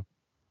still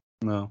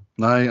no,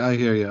 I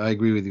hear you. I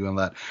agree with you on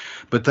that.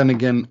 But then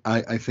again,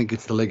 I think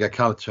it's the Lega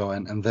Calcio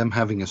and them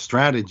having a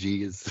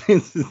strategy is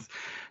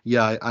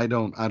I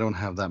don't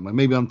have that much.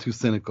 Maybe I'm too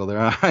cynical there.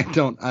 I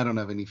don't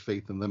have any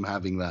faith in them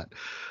having that.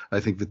 I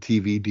think the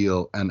TV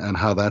deal and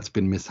how that's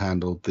been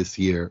mishandled this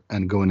year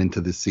and going into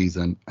this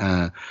season,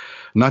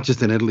 not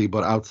just in Italy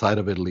but outside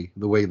of Italy,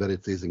 the way that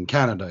it is in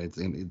Canada, it's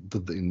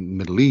in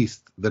Middle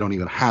East. They don't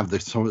even have. They're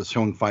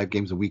showing 5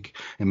 games a week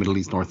in Middle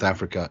East, North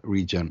Africa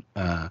region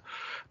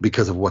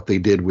because of what they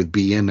did with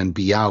be in and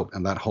be out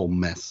and that whole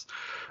mess.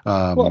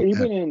 Well,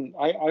 even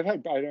I've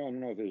had, I don't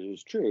know if this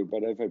is true,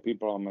 but I've had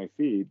people on my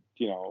feed,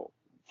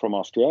 from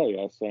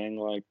Australia saying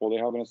like, well, they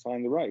haven't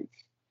assigned the rights.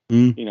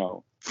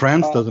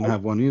 France doesn't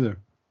have one either.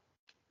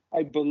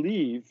 I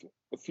believe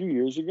a few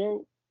years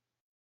ago,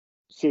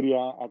 Serie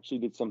A actually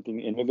did something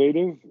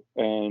innovative,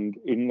 and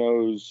in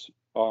those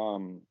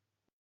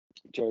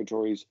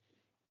territories,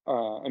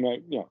 and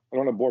I don't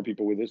want to bore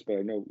people with this, but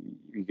I know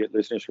you get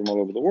listeners from all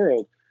over the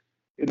world.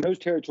 In those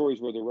territories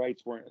where the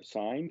rights weren't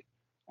assigned,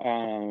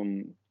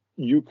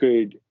 you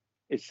could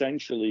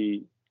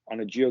essentially, on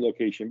a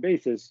geolocation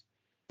basis,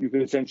 you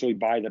could essentially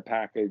buy the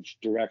package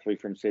directly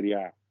from Serie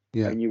A,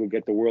 and you would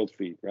get the world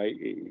feed, right?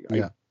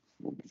 I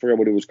forget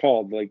what it was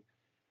called,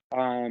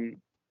 and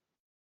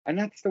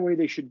that's the way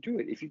they should do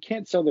it. If you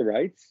can't sell the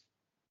rights,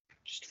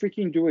 just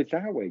freaking do it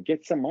that way.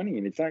 Get some money,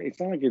 and it's not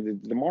like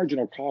the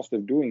marginal cost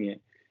of doing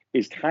it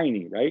is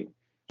tiny, right?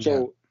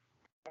 So,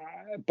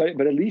 but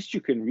at least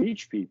you can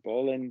reach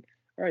people, and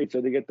all right,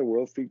 so they get the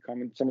World Feed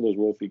comment. Some of those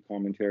World Feed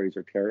commentaries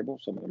are terrible.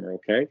 Some of them are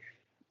okay,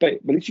 but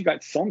at least you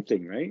got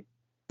something, right?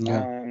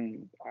 Yeah.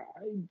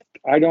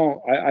 I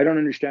don't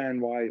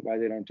understand why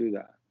they don't do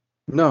that.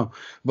 No,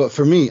 but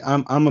for me,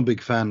 I'm a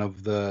big fan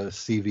of the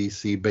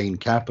CVC Bain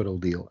Capital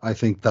deal. I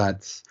think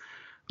that's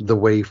the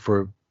way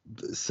for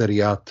Serie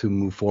A to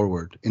move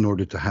forward in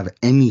order to have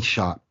any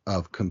shot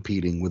of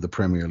competing with the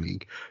Premier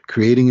League.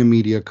 Creating a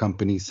media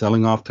company,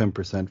 selling off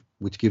 10%,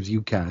 which gives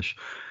you cash,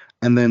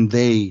 and then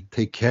they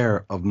take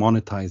care of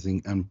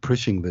monetizing and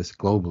pushing this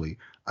globally.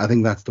 I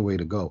think that's the way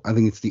to go. I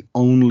think it's the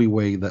only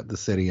way that the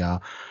Serie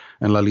A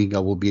and La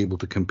Liga will be able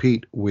to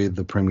compete with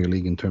the Premier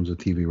League in terms of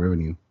TV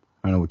revenue.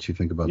 I don't know what you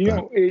think about that. You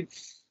know,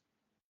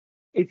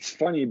 it's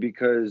funny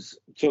because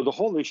so the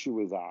whole issue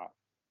with that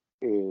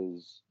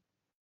is,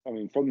 I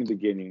mean, from the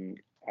beginning,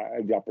 I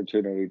had the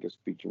opportunity to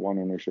speak to one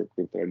ownership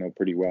group that I know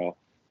pretty well.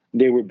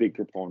 They were big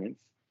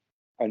proponents.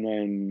 And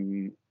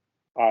then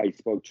I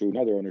spoke to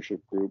another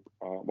ownership group.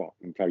 Well,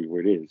 I can tell you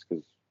where it is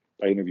because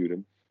I interviewed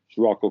him. It's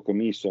Rocco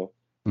Commisso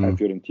at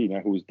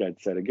Fiorentina, who was dead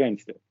set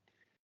against it.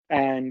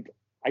 And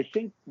I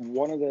think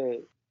one of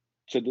the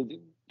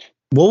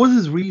what was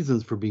his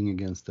reasons for being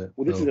against it?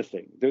 Well, this is the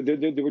thing.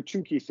 There were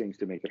two key things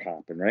to make it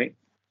happen, right?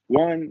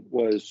 One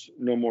was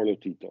no more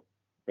Lotito,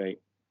 right?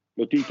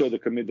 Lotito,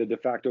 the de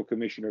facto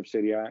commissioner of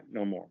Serie A,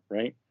 no more,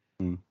 right?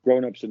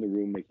 Grown-ups in the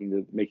room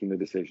making the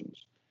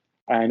decisions.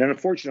 And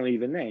unfortunately,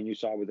 even then, you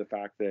saw with the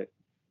fact that,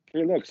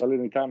 hey, look,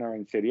 Salernitana are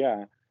in Serie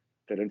A,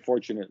 that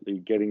unfortunately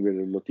getting rid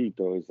of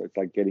Lotito is it's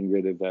like getting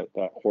rid of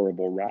that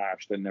horrible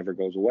rash that never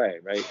goes away,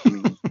 right? I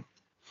mean,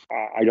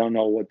 I don't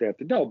know what they have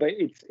to know, but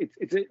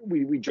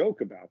we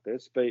joke about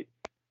this, but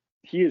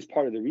he is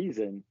part of the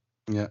reason.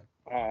 Yeah.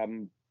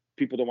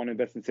 People don't want to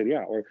invest in Serie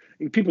A, or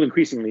people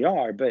increasingly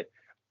are, but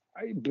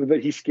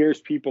he scares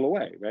people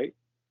away, right?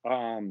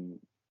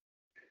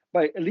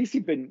 But at least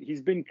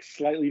he's been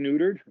slightly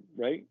neutered,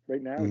 right?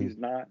 Right now, he's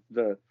not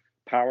the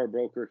power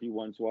broker he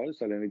once was,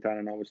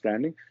 Salernitana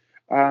notwithstanding.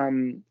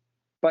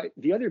 But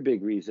the other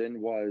big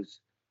reason was,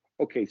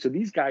 okay, so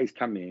these guys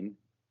come in,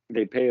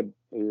 they pay a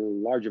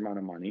large amount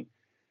of money,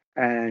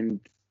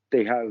 and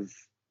they have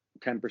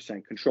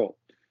 10% control.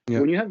 Yeah.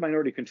 When you have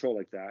minority control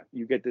like that,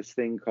 you get this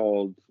thing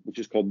which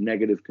is called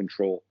negative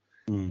control.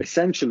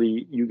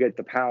 Essentially, you get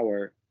the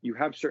power. You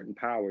have certain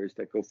powers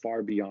that go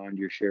far beyond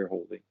your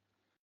shareholding,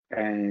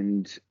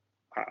 and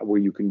where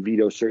you can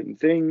veto certain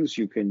things,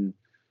 you can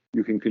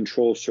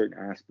control certain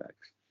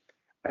aspects,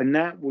 and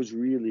that was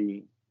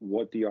really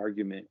what the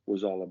argument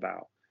was all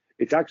about.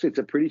 It's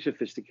a pretty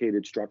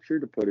sophisticated structure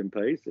to put in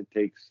place. It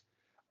takes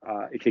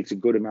a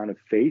good amount of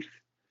faith,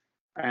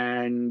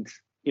 and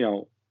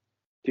to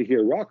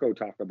hear Rocco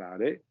talk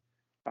about it,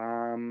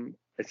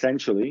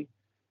 essentially,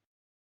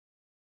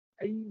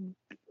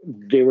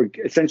 they were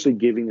essentially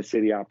giving the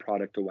Serie A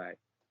product away,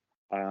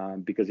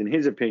 because in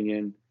his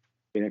opinion,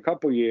 in a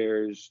couple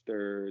years,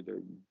 there'll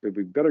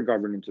be better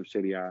governance of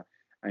Serie A,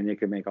 and they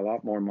can make a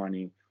lot more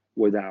money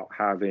without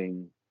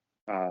having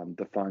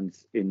the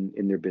funds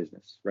in their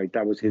business. Right?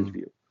 That was his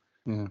view.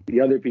 Yeah.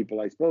 The other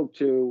people I spoke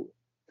to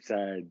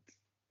said,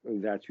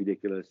 that's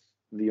ridiculous.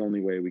 The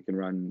only way we can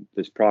run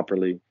this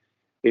properly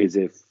is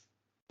if,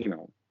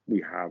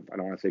 we have, I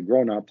don't want to say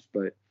grown-ups,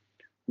 but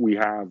we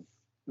have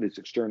this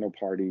external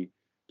party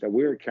that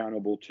we're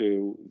accountable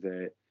to,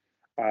 that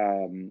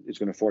is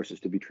going to force us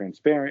to be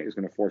transparent, is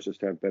going to force us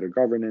to have better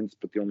governance.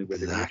 But the only way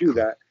they're going to do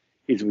that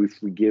is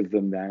if we give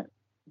them that,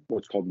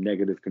 what's called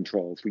negative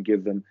control. If we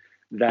give them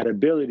that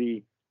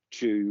ability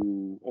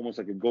to, almost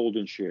like a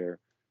golden share,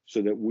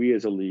 so that we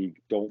as a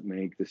league don't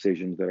make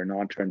decisions that are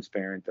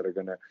non-transparent, that are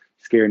going to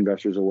scare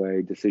investors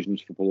away,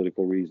 decisions for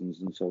political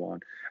reasons, and so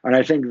on. And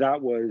I think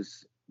that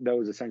was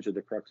essentially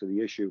the crux of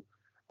the issue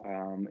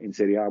in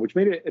Serie A, which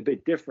made it a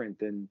bit different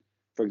than,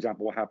 for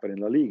example, what happened in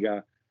La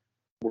Liga,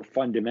 where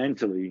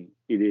fundamentally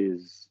it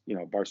is,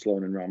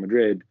 Barcelona and Real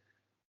Madrid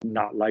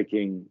not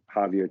liking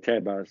Javier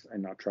Tebas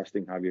and not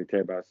trusting Javier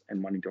Tebas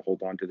and wanting to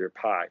hold on to their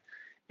pie.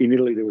 In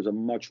Italy, there was a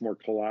much more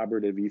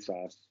collaborative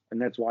ethos, and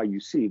that's why you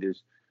see there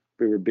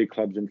were big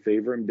clubs in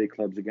favor and big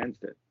clubs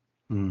against it.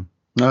 No,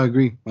 I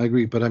agree.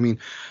 But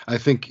I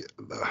think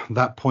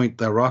that point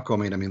that Rocco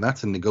made,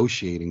 that's a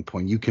negotiating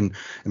point.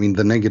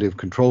 The negative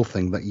control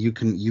thing, that you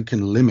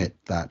can limit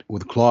that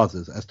with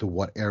clauses as to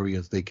what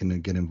areas they can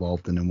get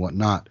involved in and what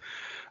not.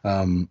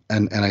 And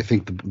I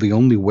think the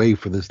only way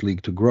for this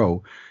league to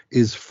grow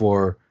is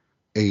for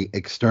a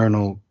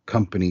external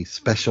company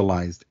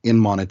specialized in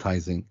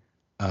monetizing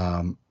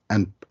and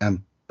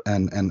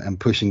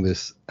pushing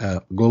this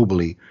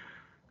globally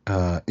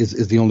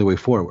is the only way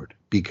forward.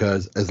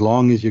 Because as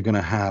long as you're going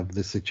to have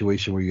this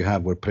situation where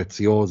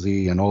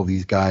Preziosi and all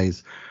these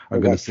guys are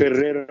going to...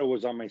 Ferreira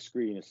was on my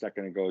screen a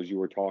second ago as you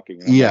were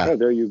talking. Yeah. Like,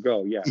 there you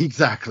go. Yeah.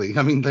 Exactly.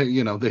 There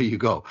you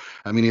go.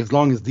 As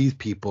long as these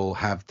people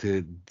have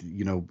to,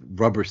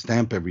 rubber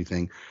stamp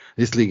everything,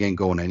 this league ain't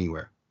going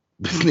anywhere.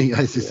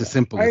 It's just as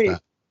simple as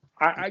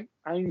that.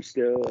 I'm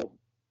still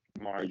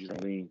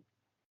marginally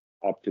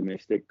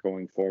optimistic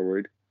going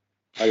forward.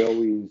 I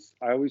always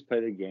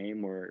play the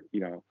game where,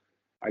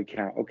 I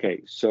count,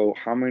 okay, so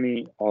how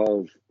many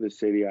of the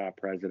Serie A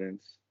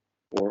presidents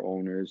or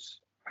owners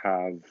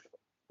have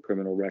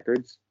criminal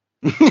records?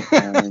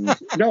 And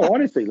no,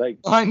 honestly, like,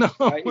 I know.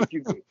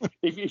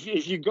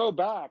 if you go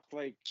back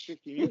like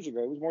 15 years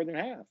ago, it was more than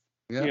half.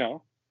 Yeah.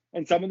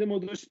 And some of them were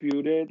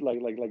disputed, like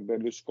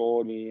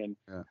Berlusconi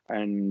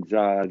and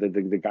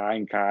the guy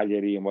in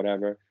Cagliari and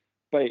whatever.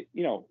 But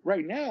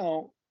right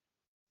now,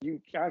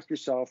 you ask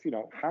yourself,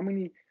 how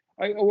many?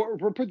 Or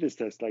put this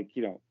test, like,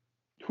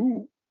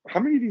 how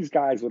many of these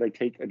guys would I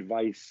take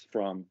advice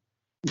from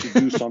to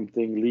do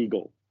something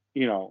legal?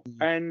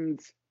 And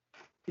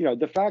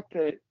the fact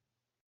that,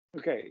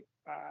 okay,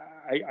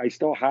 I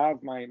still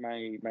have my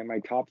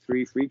top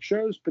 3 freak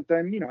shows, but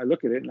then I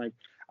look at it and, like,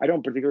 I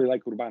don't particularly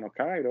like Urbano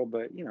Cairo,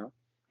 but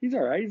he's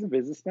all right. He's a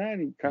businessman.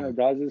 He kind of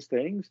does his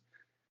things.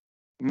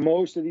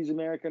 Most of these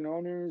American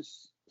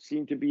owners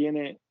seem to be in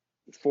it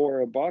for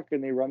a buck,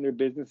 and they run their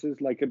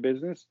businesses like a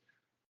business.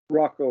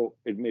 Rocco,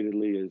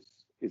 admittedly,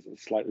 is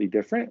slightly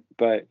different,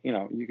 but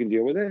you can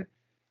deal with it.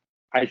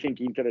 I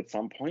think Inter at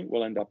some point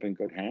will end up in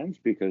good hands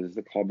because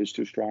the club is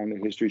too strong, the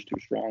history is too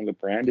strong, the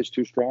brand is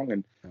too strong,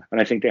 and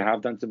I think they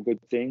have done some good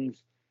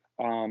things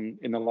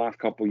in the last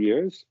couple of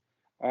years.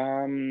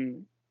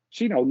 So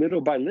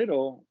little by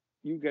little,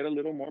 you get a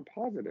little more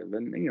positive,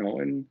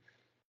 and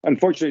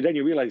unfortunately, then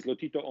you realize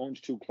Lotito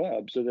owns 2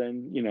 clubs, so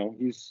then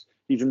he's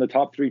in the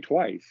top 3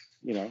 twice,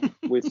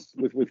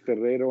 with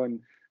Ferrero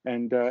and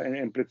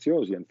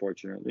Preziosi,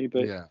 unfortunately.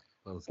 But yeah,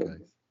 those guys.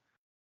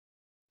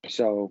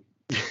 So.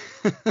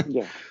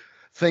 Yeah.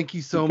 Thank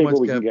you so much,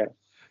 Gab.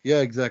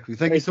 Yeah, exactly.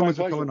 Thank you so much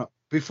for coming on.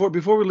 Before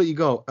we let you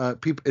go,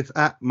 people, it's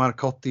at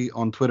Marcotti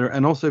on Twitter,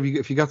 and also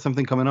if you got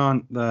something coming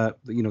on,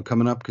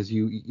 coming up, because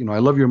I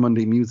love your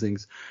Monday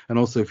musings, and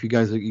also if you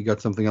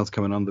got something else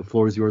coming on, the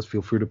floor is yours.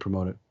 Feel free to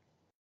promote it.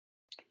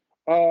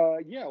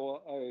 Yeah.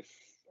 Well,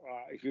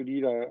 if you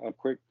need a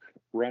quick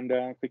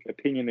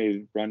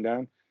opinionated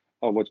rundown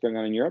of what's going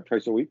on in Europe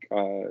twice a week,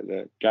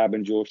 the Gab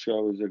and Jules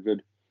show is a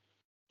good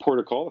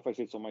protocol, if I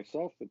say so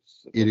myself.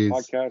 It's a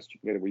podcast.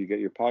 You can get it where you get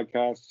your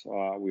podcasts.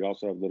 We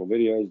also have little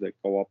videos that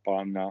go up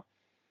on the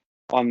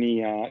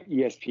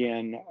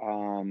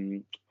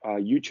ESPN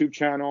YouTube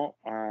channel.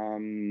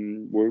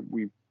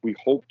 We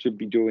hope to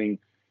be doing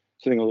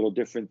something a little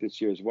different this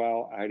year as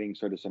well, adding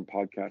sort of some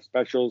podcast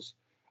specials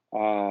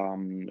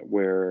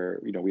where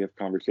we have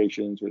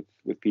conversations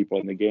with people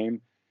in the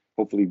game,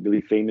 hopefully really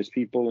famous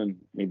people, and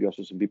maybe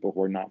also some people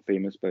who are not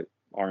famous but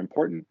are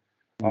important.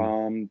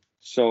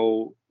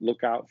 So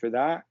look out for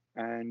that,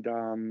 and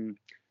the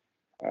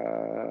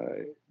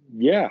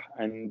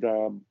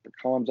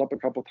column's up a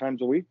couple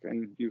times a week,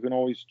 and you can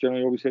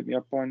generally always hit me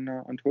up on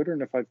Twitter,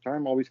 and if I have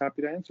time, always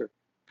happy to answer.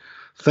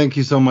 Thank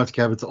you so much,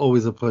 Gab. It's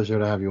always a pleasure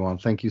to have you on.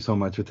 Thank you so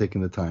much for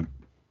taking the time.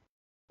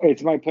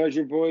 It's my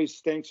pleasure,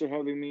 boys. Thanks for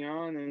having me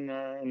on,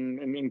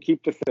 and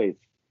keep the faith.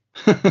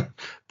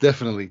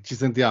 Definitely. Ci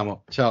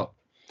sentiamo. Ciao.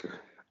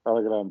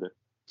 Alla grande.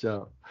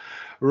 Ciao.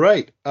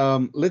 Right.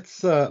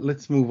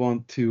 Let's move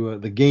on to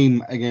the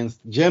game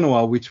against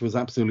Genoa, which was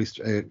absolutely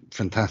a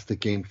fantastic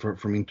game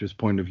from Inter's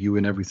point of view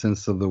in every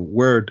sense of the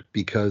word,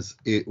 because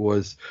it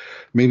was,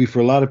 maybe for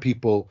a lot of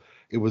people,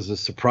 it was a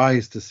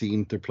surprise to see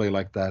Inter play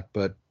like that.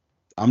 But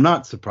I'm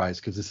not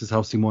surprised, because this is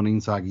how Simone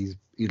Inzaghi's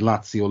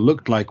Lazio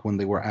looked like when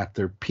they were at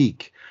their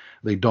peak.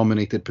 They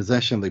dominated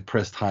possession. They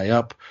pressed high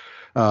up.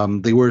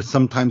 They were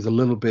sometimes a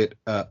little bit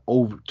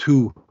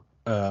too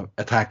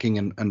attacking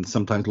and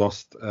sometimes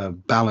lost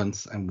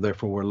balance, and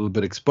therefore were a little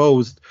bit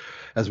exposed,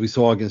 as we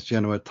saw against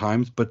Genoa at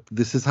times. But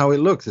this is how it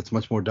looks. It's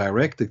much more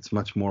direct, it's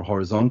much more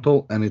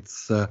horizontal, and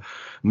it's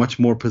much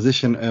more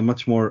position and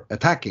much more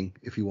attacking,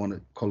 if you want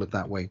to call it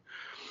that way.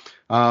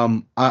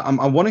 I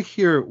want to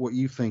hear what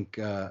you think,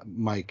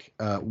 Mike.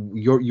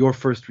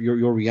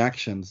 Your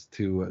reactions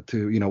to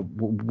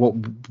what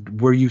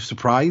were you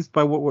surprised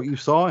by what you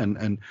saw,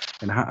 and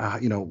how,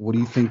 what do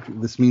you think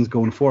this means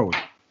going forward?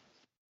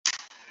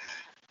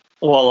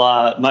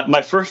 Well,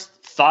 my first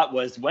thought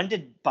was, when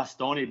did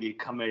Bastoni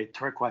become a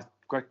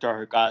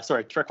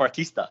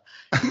trequartista?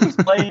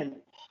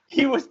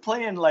 He was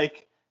playing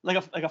like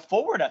a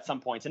forward at some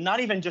points, and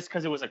not even just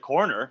because it was a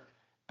corner,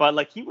 but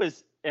like he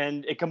was.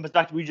 And it comes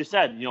back to what you just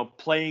said,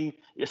 playing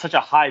such a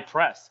high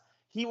press.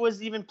 He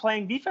was even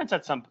playing defense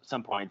at some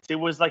points. It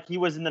was like he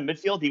was in the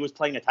midfield. He was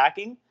playing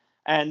attacking.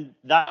 And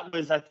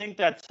I think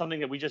that's something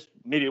that we just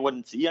maybe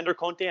wouldn't see under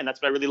Conte. And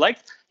that's what I really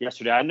liked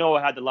yesterday. I know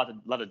it had a lot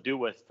to do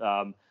with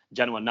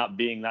Genoa not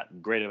being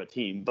that great of a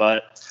team.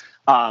 But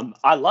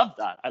I love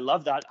that. I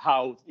love that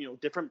how,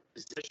 different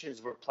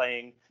players were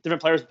playing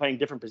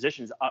different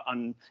positions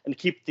and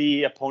keep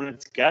the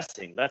opponents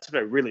guessing. That's what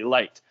I really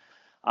liked.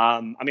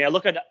 I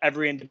look at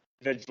every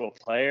individual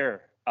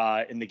player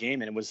in the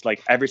game, and it was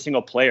like every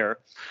single player,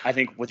 I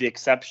think, with the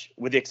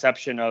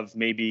exception of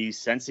maybe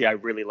Sensi, I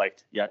really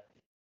liked. Yeah,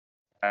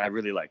 I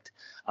really liked.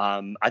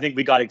 I think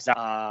we got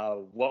exactly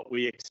what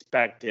we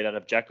expected out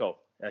of Dzeko.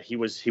 He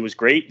was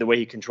great. The way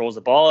he controls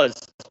the ball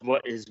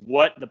he's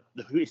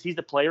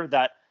the player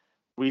that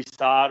we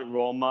saw at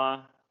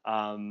Roma.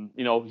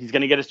 He's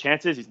going to get his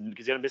chances. He's going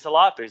to miss a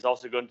lot, but he's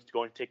also going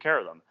to take care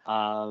of them.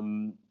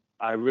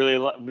 I really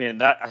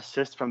that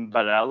assist from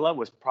Barella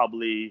was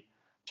probably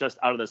just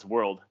out of this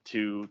world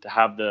to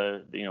have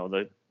the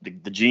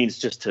genes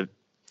just to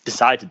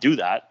decide to do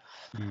that.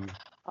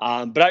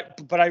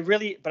 But I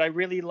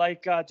really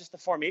like just the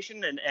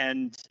formation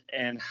and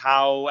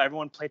how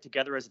everyone played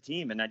together as a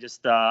team. And I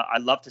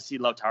love to see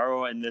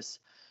Lautaro in this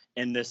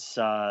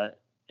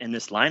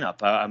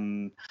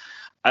lineup.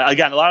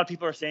 Again, a lot of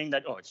people are saying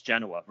that, it's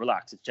Genoa.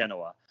 Relax, it's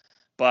Genoa.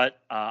 But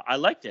I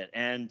liked it,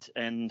 and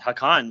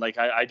Hakan,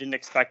 I didn't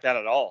expect that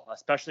at all,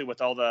 especially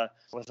with all the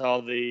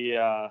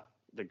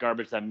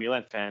garbage that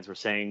Milan fans were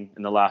saying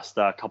in the last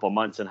couple of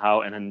months, and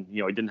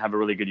he didn't have a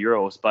really good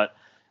Euros. But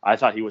I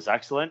thought he was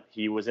excellent.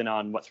 He was in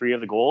on 3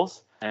 of the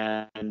goals,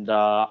 and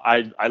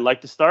I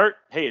like to start.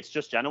 Hey, it's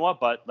just Genoa,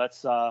 but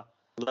let's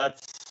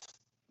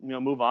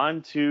move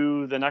on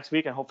to the next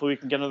week, and hopefully we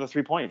can get another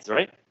 3 points,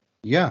 right?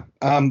 Yeah.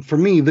 For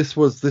me, this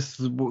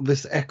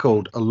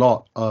echoed a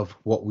lot of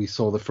what we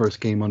saw the first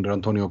game under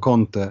Antonio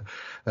Conte,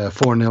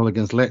 4-0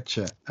 against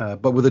Lecce.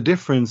 But with the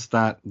difference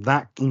that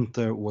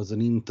Inter was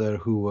an Inter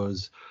who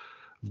was,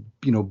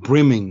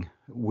 brimming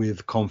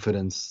with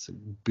confidence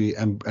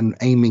and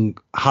aiming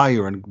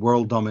higher and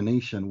world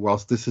domination,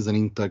 whilst this is an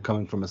Inter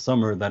coming from a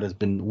summer that has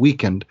been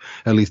weakened,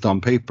 at least on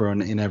paper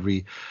and in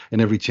every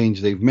change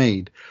they've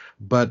made.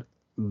 But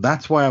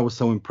that's why I was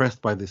so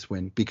impressed by this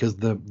win, because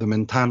the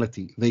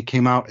mentality, they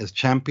came out as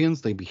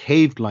champions, they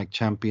behaved like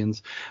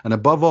champions, and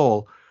above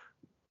all,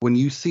 when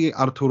you see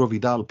Arturo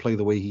Vidal play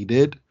the way he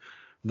did,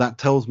 that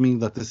tells me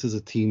that this is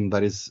a team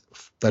that is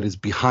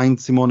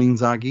behind Simone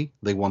Inzaghi.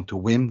 They want to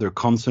win, they're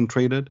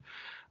concentrated,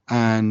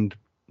 and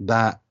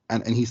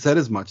he said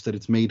as much, that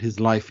it's made his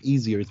life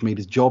easier, it's made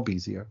his job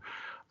easier.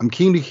 I'm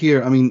keen to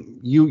hear. I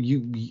mean,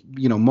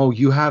 Mo,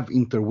 you have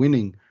Inter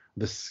winning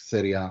the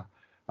Serie A.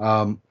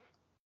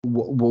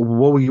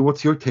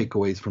 What's your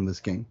takeaways from this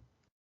game?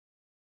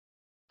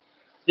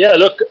 Yeah,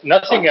 look,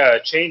 nothing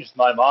changed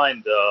my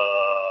mind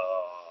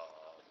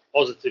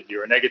positively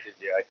or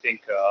negatively. I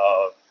think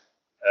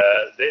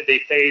they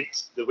played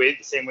the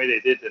same way they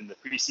did in the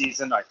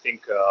preseason. I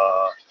think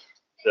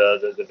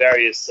the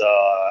various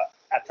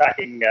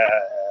attacking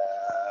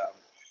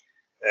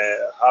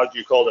how do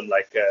you call them,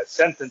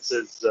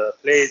 sentences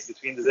plays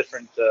between the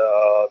different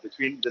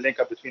between the link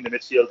up between the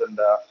midfield and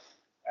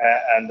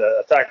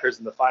the attackers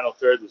in the final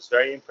third was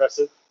very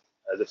impressive.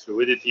 The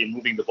fluidity in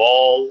moving the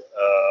ball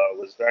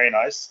was very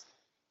nice.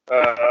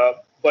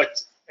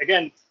 But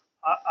again,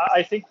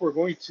 I think we're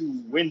going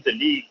to win the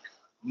league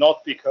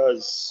not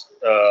because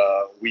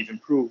we've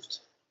improved,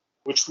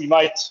 which we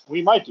might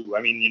do.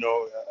 I mean,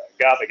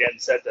 Gav again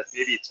said that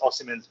maybe it's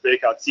Osimhen's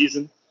breakout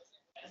season,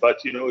 but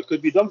it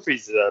could be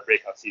Dumfries'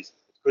 breakout season.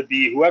 It could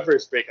be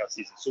whoever's breakout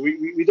season. So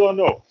we don't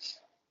know.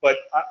 But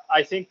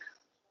I think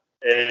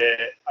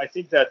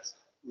that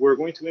we're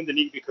going to win the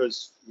league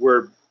because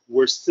we're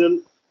still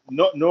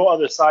no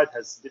other side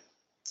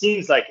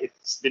seems like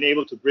it's been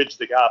able to bridge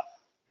the gap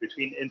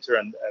between Inter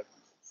and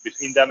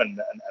between them and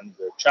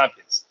the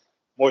champions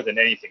more than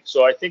anything.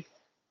 So I think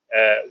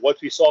what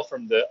we saw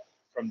from the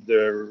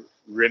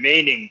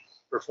remaining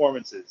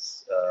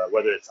performances,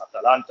 whether it's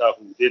Atalanta,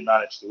 who did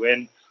manage to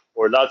win,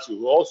 or Lazio,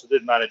 who also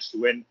did manage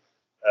to win,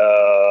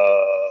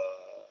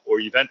 or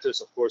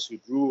Juventus, of course, who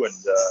drew, and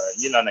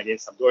Milan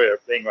against Sampdoria are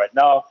playing right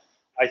now.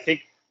 I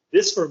think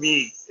this, for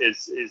me,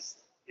 is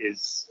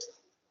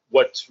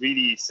what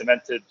really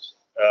cemented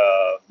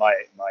my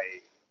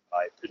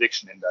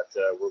prediction in that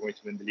we're going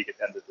to win the league at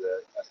the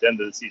end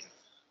of the season.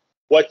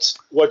 What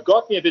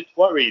got me a bit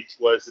worried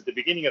was at the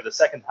beginning of the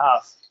second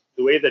half,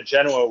 the way that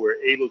Genoa were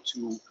able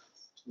to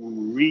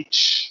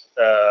reach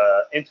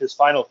Inter's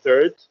final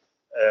third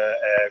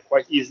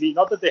quite easily.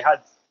 Not that they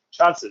had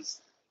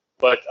chances,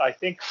 but I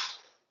think,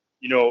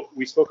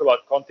 we spoke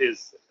about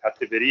Conte's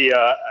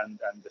categoria and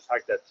the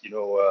fact that,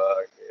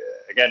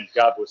 again,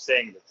 Gab was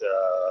saying that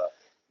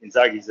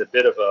Inzaghi's a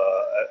bit of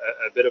a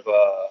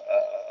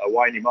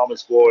whiny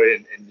mama's boy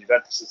in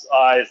Juventus's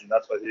eyes, and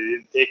that's why they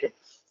didn't take him.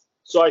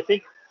 So I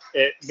think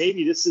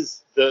maybe this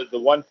is the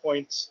one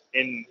point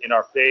in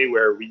our play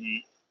where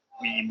we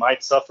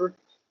might suffer,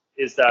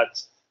 is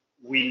that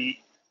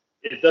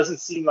it doesn't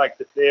seem like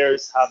the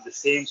players have the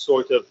same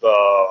sort of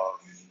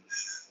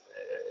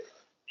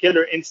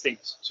killer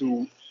instinct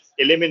to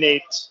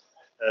eliminate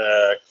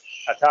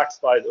attacks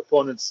by the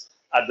opponents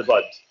at the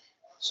bud.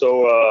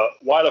 So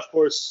while, of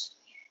course,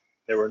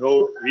 there were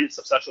no real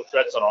substantial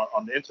threats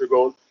on the Inter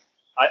goal,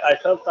 I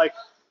felt like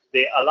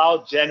they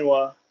allowed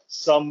Genoa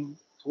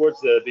towards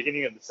the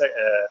beginning of the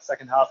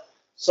second half,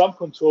 some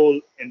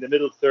control in the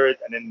middle third,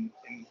 and in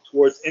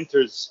towards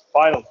Inter's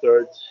final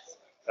third,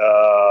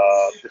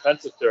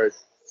 defensive third,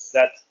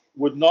 that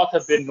would not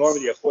have been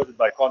normally afforded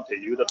by Conte.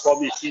 You would have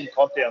probably seen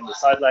Conte on the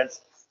sidelines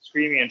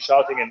screaming and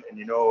shouting and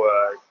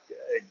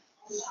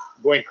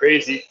going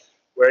crazy,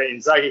 where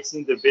Inzaghi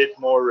seemed a bit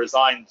more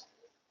resigned.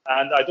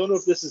 And I don't know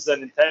if this is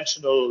an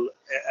intentional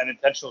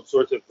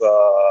sort of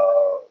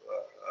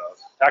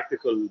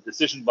tactical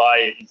decision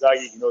by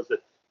Inzaghi. He knows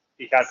that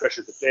he can't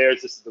pressure the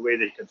players. This is the way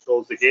that he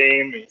controls the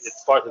game.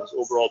 It's part of his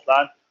overall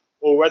plan.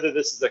 Or whether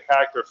this is a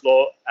character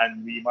flaw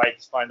and we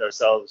might find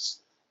ourselves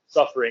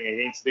suffering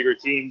against bigger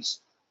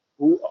teams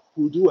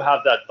who do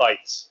have that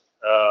bite,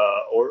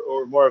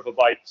 or more of a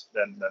bite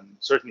than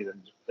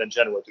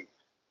Genoa do.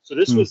 So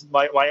this was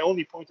my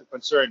only point of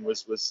concern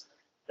was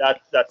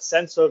that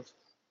sense of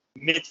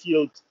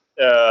midfield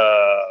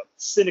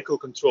cynical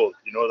control.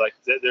 You know, like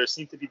there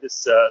seemed to be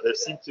this.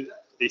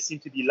 They seem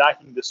to be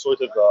lacking this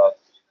sort of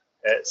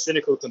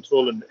cynical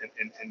control in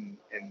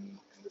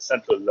the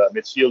central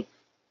midfield,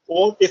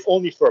 if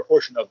only for a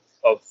portion of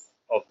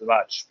the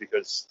match,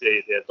 because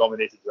they had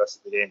dominated the rest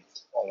of the game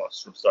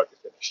almost from start to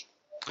finish.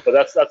 But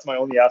that's my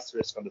only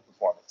asterisk on the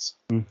performance.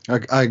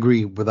 I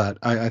agree with that.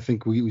 I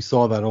think we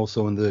saw that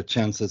also in the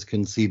chances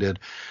conceded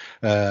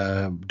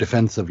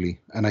defensively,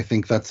 and I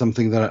think that's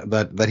something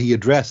that he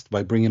addressed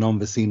by bringing on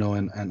Vecino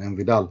and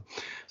Vidal,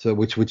 so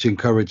which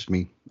encouraged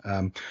me.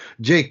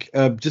 Jake,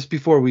 just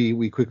before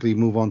we quickly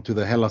move on to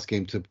the Hellas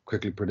game to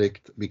quickly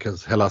predict,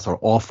 because Hellas are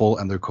awful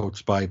and they're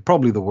coached by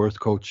probably the worst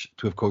coach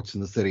to have coached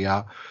in the Serie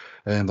A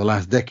in the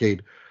last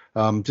decade.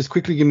 Just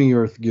quickly give me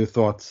your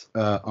thoughts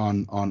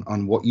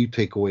on what you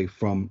take away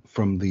from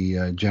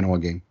the Genoa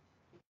game.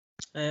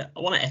 I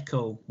want to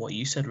echo what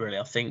you said, really.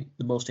 I think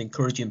the most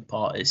encouraging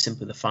part is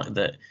simply the fact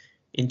that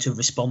Inter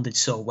responded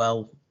so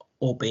well,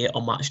 albeit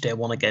on match day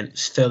one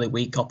against fairly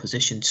weak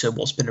opposition to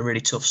what's been a really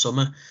tough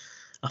summer.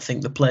 I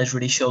think the players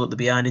really show that they're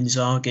behind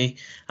Inzaghi.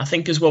 I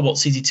think as well,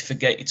 what's easy to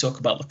forget, you talk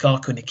about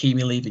Lukaku and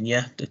Hakimi leaving,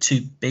 yeah, they're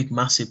two big,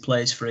 massive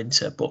players for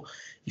Inter, but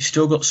you've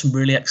still got some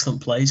really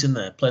excellent players in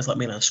there. Players like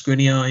Milan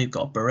Skriniar, you've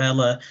got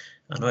Barella.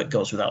 I know it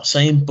goes without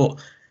saying, but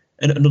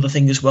another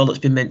thing as well that's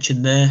been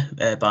mentioned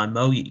there by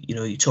Mo,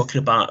 you're talking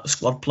about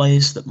squad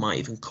players that might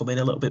even come in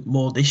a little bit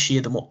more this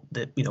year than what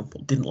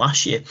didn't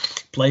last year.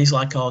 Players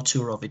like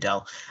Arturo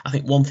Vidal. I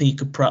think one thing you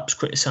could perhaps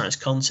criticise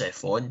Conte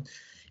for, and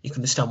you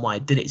can understand why he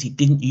did it, is he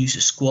didn't use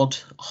the squad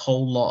a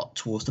whole lot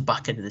towards the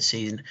back end of the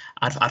season.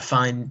 I'd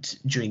find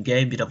during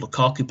game, you'd have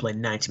Lukaku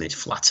playing 90 minutes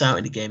flat out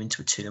in the game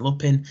into a 2-0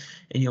 up in,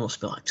 and you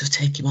almost be like, just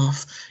take him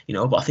off.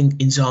 But I think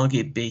Inzaghi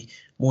would be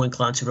more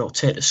inclined to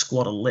rotate the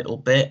squad a little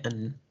bit,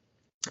 and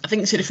I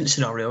think it's a different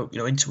scenario.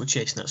 Inter were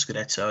chasing that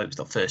Scudetto. It was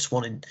the first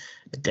one in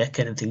a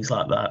decade and things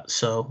like that.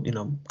 So,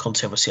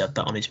 Conte obviously had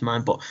that on his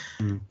mind. But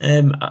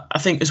I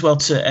think as well,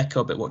 to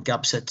echo a bit what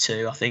Gab said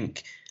too, I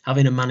think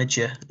having a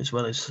manager as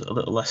well as a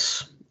little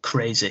less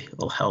crazy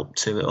will help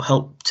too. It'll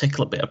help take a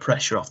little bit of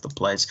pressure off the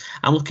players.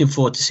 I'm looking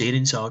forward to seeing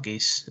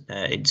Inzaghi's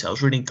Inter. I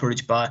was really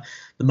encouraged by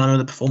the manner of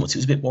the performance. It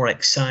was a bit more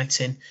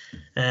exciting.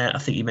 I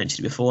think you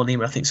mentioned it before,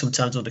 Nima. I think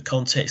sometimes under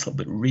Conte it's a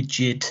little bit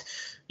rigid.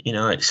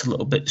 It's a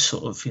little bit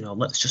sort of,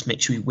 let's just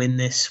make sure we win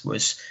this.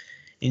 Whereas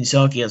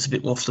Inzaghi has a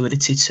bit more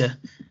fluidity to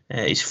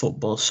his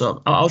football.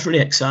 So I was really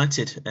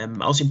excited. I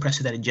was impressed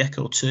with Edin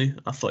Dzeko too.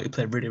 I thought he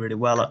played really, really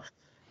well.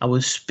 I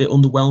was a bit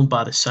underwhelmed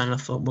by the sign. I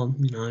thought, well,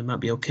 he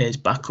might be okay as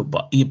backup,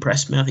 but he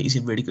impressed me. I think he's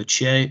in really good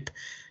shape.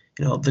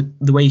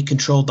 The way he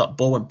controlled that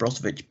ball when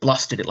Brozovic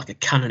blasted it like a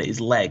cannon at his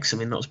legs,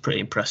 that was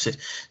pretty impressive.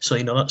 So,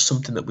 that's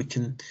something that we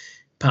can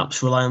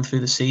perhaps rely on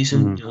through the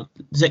season.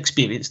 There's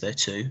experience there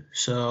too.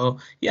 So,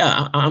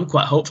 yeah, I'm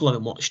quite hopeful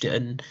having watched it,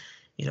 and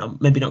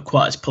maybe not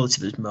quite as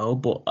positive as Mo,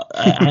 but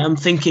I am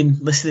thinking,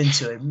 listening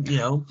to him,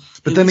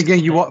 But then again,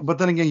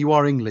 you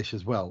are English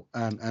as well,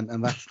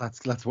 and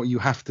that's what you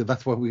have to.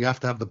 That's what we have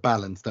to have the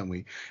balance, don't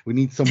we? We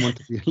need someone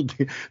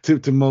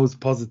to Mo's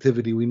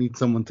positivity. We need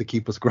someone to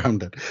keep us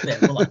grounded. Yeah,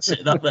 well, that's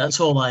it. That's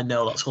all I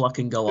know. That's all I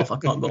can go off. I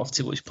can't go off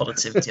too much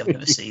positivity. I've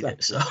never seen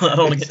it, so I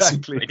don't want to get too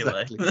carried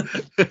away.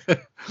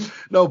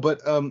 No,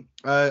 but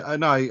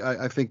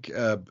I think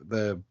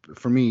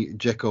for me,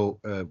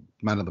 Dzeko,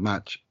 man of the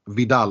match.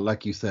 Vidal,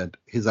 like you said,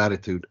 his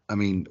attitude.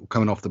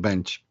 Coming off the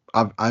bench,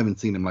 I haven't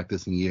seen him like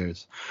this in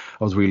years.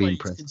 I was really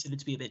impressed. He's considered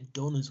to be a bit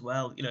done as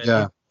well.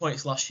 Yeah. At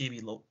points last year,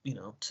 he looked,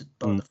 to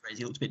borrow the phrase,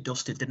 he looked a bit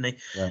dusted, didn't he?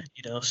 Yeah.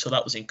 So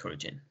that was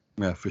encouraging.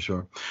 Yeah, for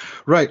sure.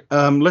 Right.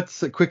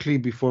 Let's quickly,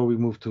 before we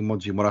move to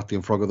Moji, Moratti,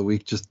 and Frog of the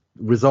Week, just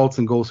results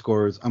and goal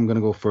scorers. I'm going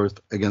to go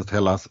first against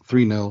Hellas,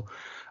 3-0.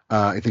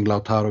 I think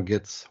Lautaro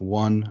gets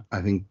 1.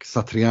 I think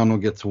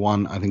Satriano gets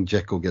 1. I think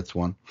Dzeko gets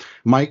 1.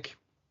 Mike,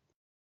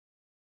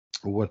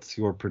 what's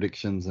your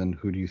predictions, and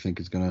who do you think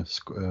is going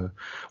to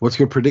what's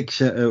your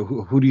prediction?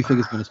 Who do you think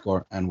is going to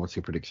score, and what's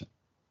your prediction?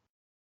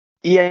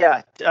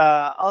 Yeah.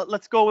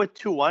 Let's go with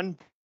 2-1.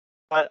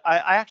 But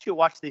I actually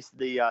watched the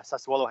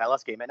Sassuolo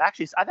Hellas game, and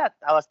actually I thought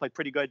Hellas played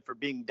pretty good for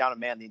being down a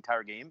man the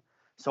entire game.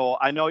 So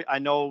I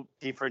know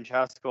Di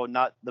Francesco,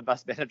 not the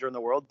best manager in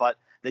the world, but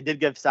they did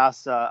give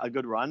Sass a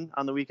good run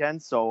on the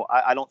weekend. So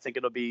I don't think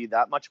it'll be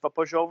that much of a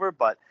pushover,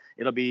 but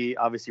it'll be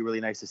obviously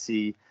really nice to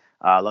see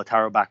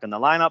Lautaro back in the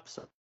lineup.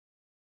 So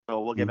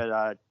we'll give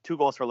it 2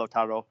 goals for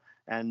Lautaro,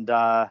 and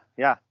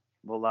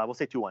we'll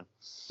say 2-1.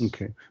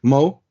 Okay,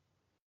 Mo.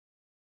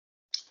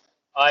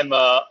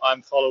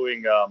 I'm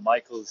following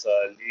Michael's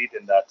lead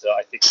in that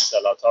I think it's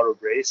a Lautaro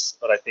brace,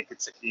 but I think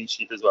it's a clean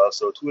sheet as well.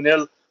 So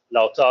 2-0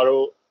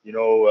 Lautaro,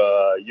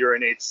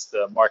 urinates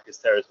the Marcus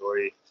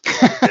territory on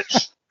the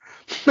pitch.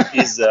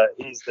 He's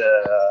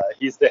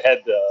the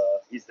head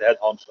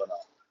honcho now.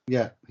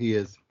 Yeah, he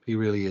is. He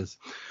really is.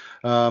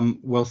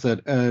 Well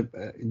said.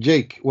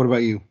 Jake, what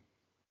about you?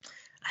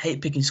 I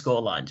hate picking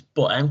score lines,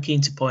 but I'm keen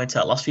to point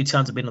out last few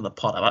times I've been on the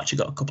pod, I've actually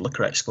got a couple of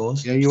correct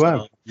scores. Yeah, you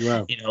have.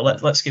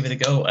 Let's give it a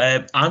go.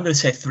 I'm going to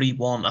say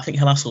 3-1. I think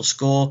Hellas will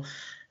score.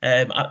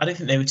 I don't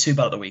think they were too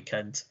bad at the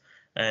weekend,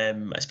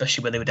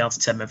 especially when they were down to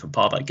 10 men for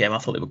part of that game. I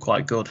thought they were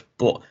quite good,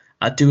 but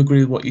I do agree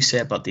with what you say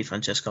about Di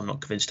Francesco. I'm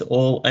not convinced at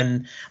all,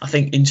 and I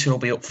think Inter will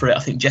be up for it. I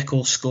think Dzeko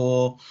will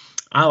score.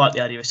 I like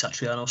the idea of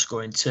Satriano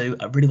scoring too.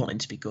 I really want him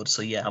to be good,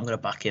 so yeah, I'm going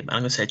to back him.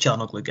 I'm going to say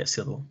Çalhanoğlu gets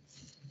the other one.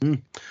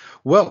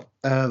 Well,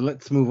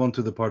 let's move on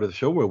to the part of the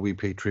show where we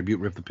pay tribute,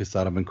 rip the piss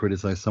out of, and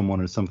criticize someone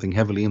or something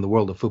heavily in the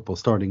world of football,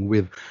 starting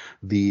with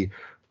the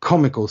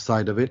comical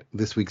side of it.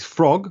 This week's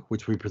Frog,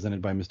 which will be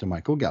presented by Mr.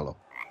 Michael Gallo.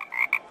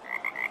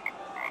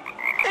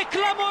 È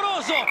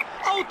clamoroso!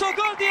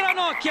 Autogol di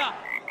Ranocchia!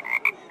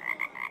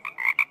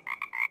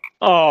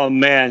 Oh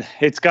man,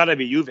 it's got to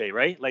be Juve,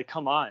 right? Like,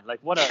 come on,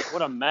 like what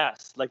a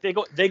mess. Like they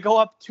go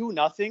up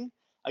 2-0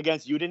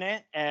 against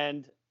Udine,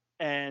 and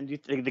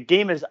the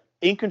game is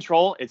in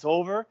control. It's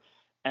over,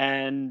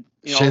 and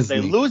they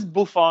lose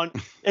Buffon.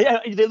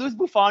 They lose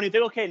Buffon. You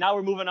think, okay, now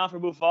we're moving on for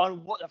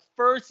Buffon. What the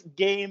first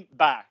game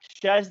back?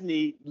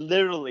 Szczęsny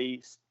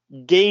literally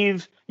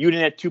gave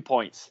Udine 2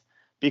 points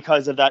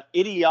because of that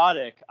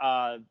idiotic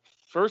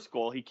first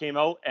goal. He came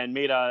out and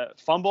made a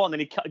fumble, and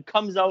then he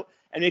comes out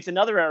and makes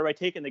another error by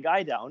taking the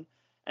guy down.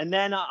 And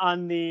then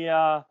on the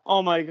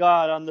on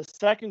the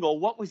second goal,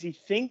 what was he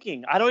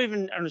thinking? I don't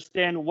even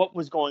understand what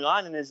was going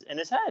on in his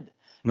head.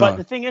 No. But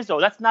the thing is,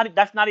 though, that's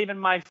not even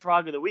my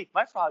frog of the week.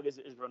 My frog is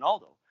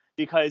Ronaldo,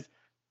 because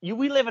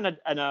we live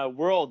in a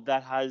world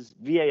that has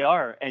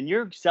VAR, and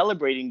you're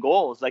celebrating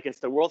goals like it's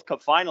the World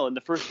Cup final in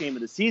the first game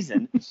of the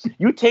season.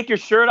 You take your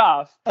shirt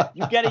off,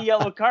 you get a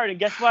yellow card, and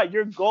guess what?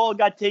 Your goal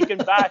got taken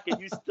back,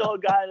 and you still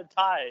got a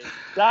tie.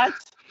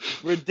 That's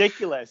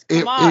ridiculous.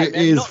 Come on, it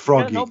man. is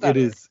froggy.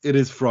 It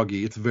is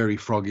froggy. It's a very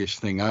froggish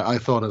thing. I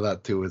thought of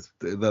that too, as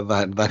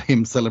that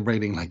him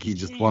celebrating like he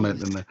just won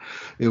it, and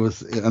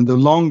the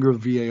longer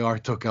VAR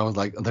took, I was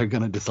like, they're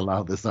gonna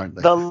disallow this, aren't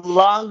they? The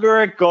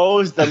longer it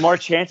goes, the more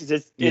chances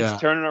it's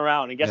turning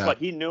around. And guess what?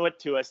 He knew it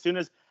too. As soon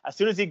as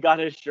he got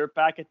his shirt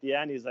back at the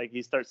end,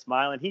 he starts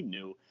smiling. He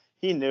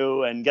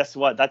knew. And guess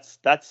what?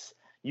 That's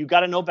you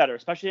got to know better,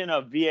 especially in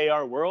a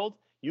VAR world.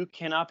 You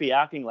cannot be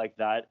acting like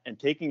that and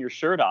taking your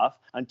shirt off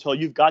until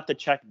you've got the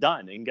check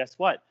done. And guess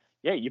what?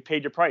 Yeah, you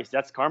paid your price.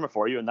 That's karma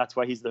for you, and that's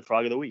why he's the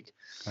frog of the week.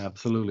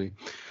 Absolutely.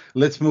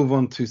 Let's move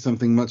on to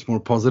something much more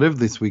positive.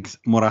 This week's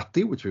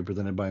Moratti, which will be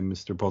presented by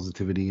Mr.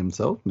 Positivity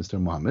himself, Mr.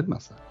 Mohamed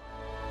Nasser.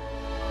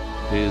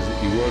 He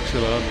works a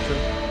lot,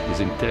 he's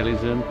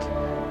intelligent,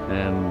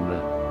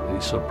 and he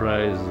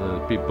surprises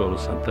people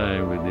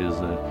sometimes with his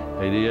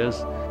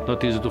ideas.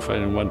 Not easy to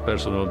find one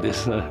person of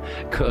these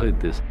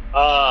qualities.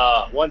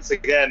 Once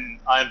again,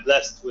 I'm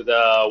blessed with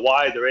a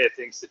wide array of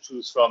things to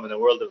choose from in the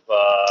world of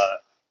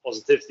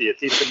positivity,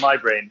 at least in my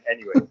brain,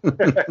 anyway.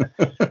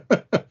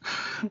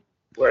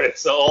 Where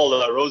it's all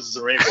roses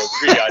and rainbows.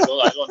 Really, I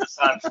don't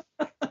understand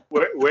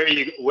where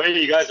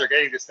you guys are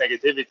getting this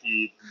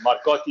negativity.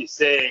 Marcotti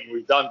saying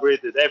we've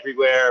downgraded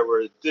everywhere,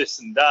 we're this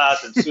and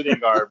that, and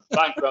Suning are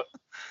bankrupt.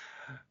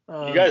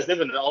 You guys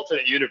live in an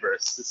alternate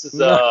universe. This is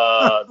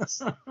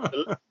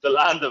the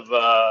land of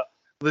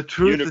the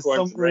truth is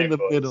unicorns somewhere in the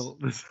rainbows. middle.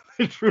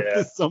 The truth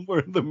is somewhere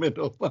in the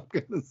middle, I'm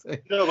going to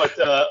say. No, but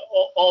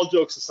all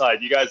jokes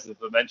aside, you guys have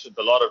mentioned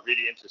a lot of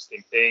really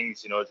interesting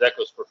things.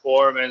 Dzeko's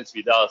performance,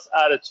 Vidal's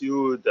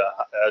attitude,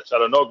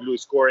 Çalhanoğlu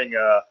scoring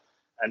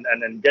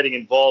and getting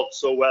involved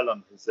so well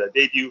on his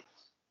debut.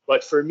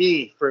 But for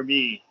me,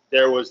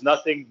 there was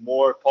nothing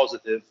more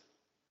positive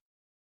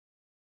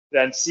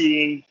than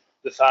seeing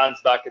the fans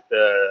back at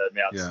the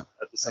Meazza,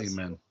 at the San Siro.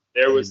 Amen.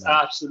 There was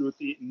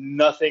absolutely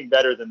nothing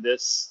better than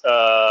this.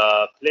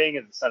 Playing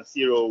at the San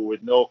Siro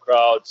with no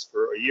crowds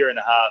for a year and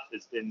a half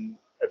has been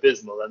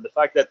abysmal. And the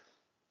fact that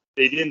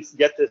they didn't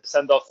get to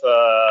send off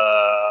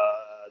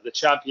the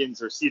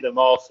champions or see them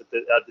off at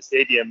the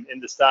stadium in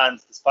the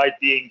stands, despite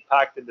being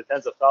packed in the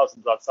tens of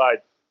thousands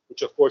outside,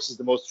 which of course is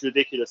the most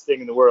ridiculous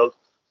thing in the world.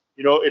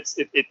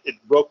 It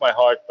broke my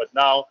heart. But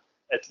now,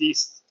 at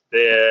least,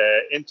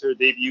 the Inter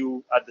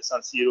debut at the San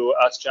Siro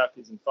as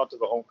champions in front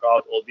of a home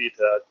crowd, albeit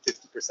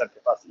 50%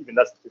 capacity, even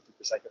that's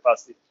 50%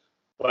 capacity.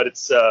 But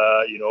it's,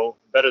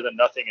 better than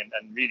nothing.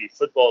 And really,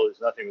 football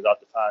is nothing without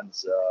the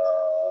fans,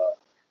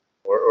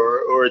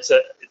 or it's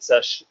a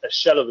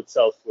shell of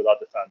itself without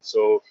the fans.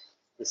 So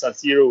the San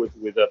Siro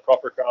with a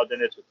proper crowd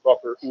in it, with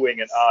proper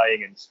oohing and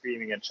eyeing and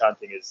screaming and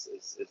chanting is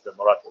the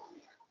Moratti.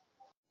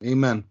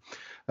 Amen.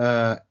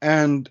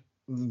 And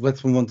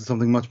let's move on to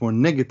something much more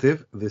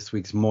negative. This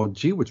week's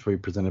Moggi, which will be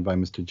presented by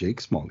Mr.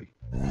 Jake Smalley.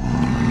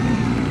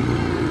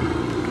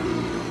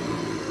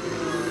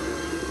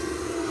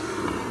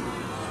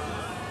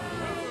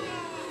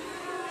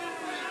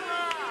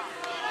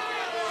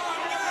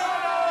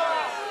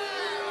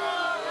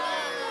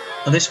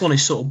 Now, this one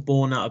is sort of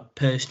born out of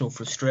personal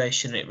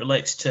frustration. It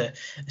relates to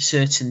a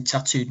certain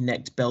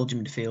tattooed-necked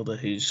Belgian midfielder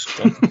who's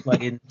going to play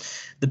in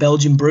the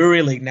Belgian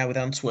Brewery League now with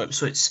Antwerp.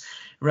 So it's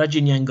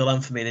Radja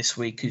Nainggolan for me this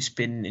week, who's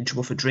been in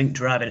trouble for drink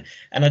driving.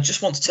 And I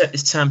just want to take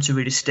this time to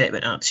read a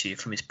statement out to you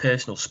from his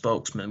personal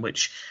spokesman,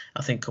 which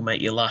I think will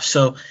make you laugh.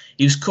 So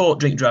he was caught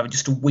drink driving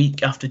just a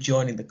week after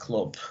joining the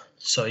club.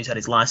 So he's had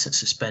his licence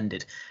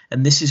suspended.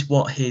 And this is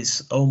what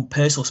his own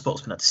personal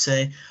spokesman had to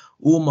say.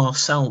 Umar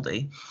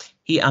Saldi,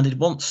 he added,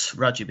 once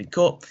Radja had been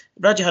caught,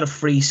 Radja had a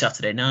free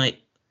Saturday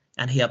night,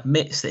 and he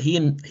admits that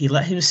he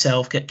let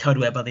himself get carried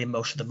away by the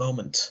emotion of the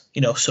moment.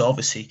 So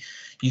obviously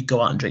you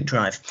go out and drink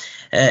drive.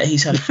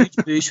 He's had a huge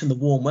boost from the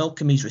warm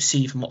welcome he's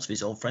received from lots of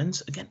his old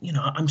friends. Again,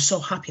 I'm so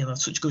happy I've had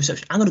such a good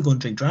reception. I'm going to go and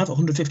drink drive at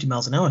 150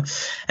 miles an hour.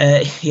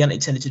 He hadn't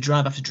intended to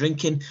drive after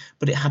drinking,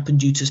 but it happened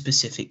due to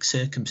specific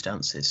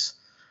circumstances.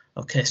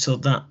 Okay, so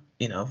that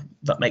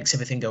makes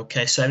everything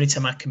okay. So every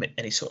time I commit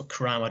any sort of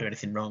crime or do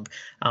anything wrong,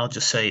 I'll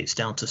just say it's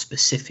down to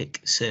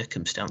specific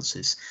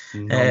circumstances.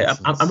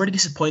 I'm really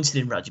disappointed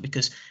in Radja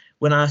because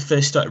when I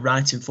first started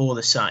writing for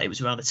the site, it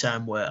was around the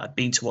time where I'd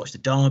been to watch the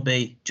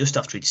derby just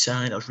after he'd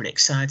signed. I was really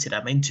excited. I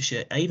had my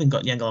Inter-shirt. I even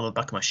got Nainggolan on the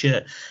back of my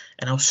shirt,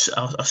 and I was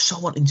so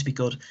wanting to be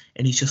good,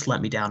 and he's just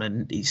let me down,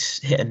 and he's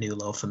hit a new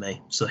low for me.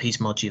 So he's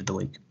my G of the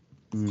week.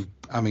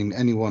 I mean,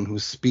 anyone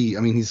who's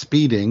he's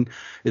speeding.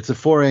 It's a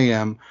 4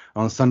 a.m.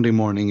 on a Sunday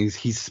morning.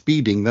 He's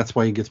speeding. That's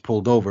why he gets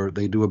pulled over.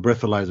 They do a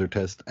breathalyzer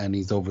test, and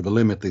he's over the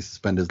limit. They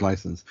suspend his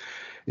license.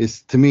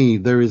 To me,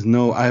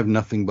 I have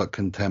nothing but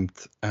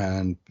contempt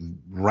and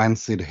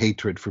rancid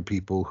hatred for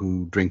people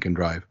who drink and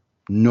drive.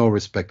 No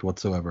respect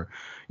whatsoever.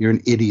 You're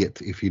an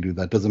idiot if you do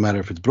that. Doesn't matter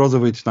if it's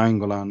Brozovic,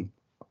 Nainggolan,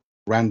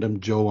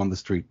 random Joe on the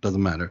street.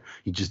 Doesn't matter.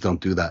 You just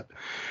don't do that.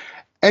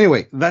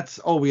 Anyway, that's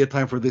all we had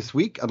time for this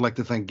week. I'd like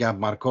to thank Gab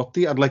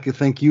Marcotti. I'd like to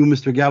thank you,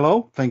 Mr.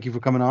 Gallo. Thank you for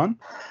coming on.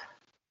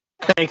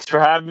 Thanks for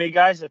having me,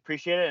 guys. I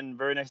appreciate it, and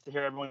very nice to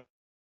hear everyone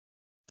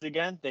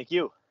again. Thank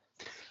you.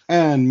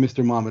 And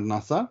Mr. Mohamed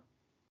Nassa.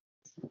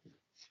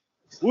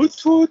 Woot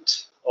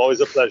woot.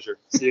 Always a pleasure.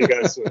 See you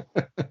guys soon.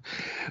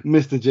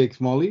 Mr. Jake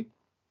Smalley.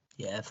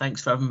 Yeah,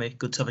 thanks for having me.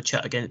 Good to have a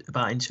chat again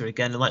about Inter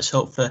again. And let's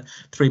hope for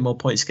 3 more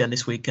points again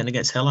this weekend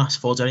against Hellas.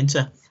 Forza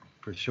Inter.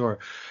 For sure.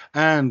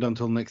 And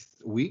until next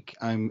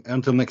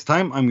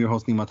time, I'm your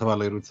host Nima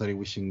Tavallaey Roodsari,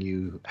 wishing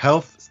you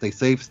health, stay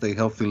safe, stay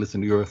healthy,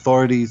 listen to your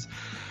authorities.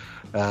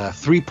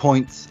 3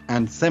 points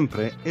and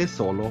sempre e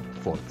solo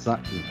Forza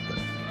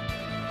Inter.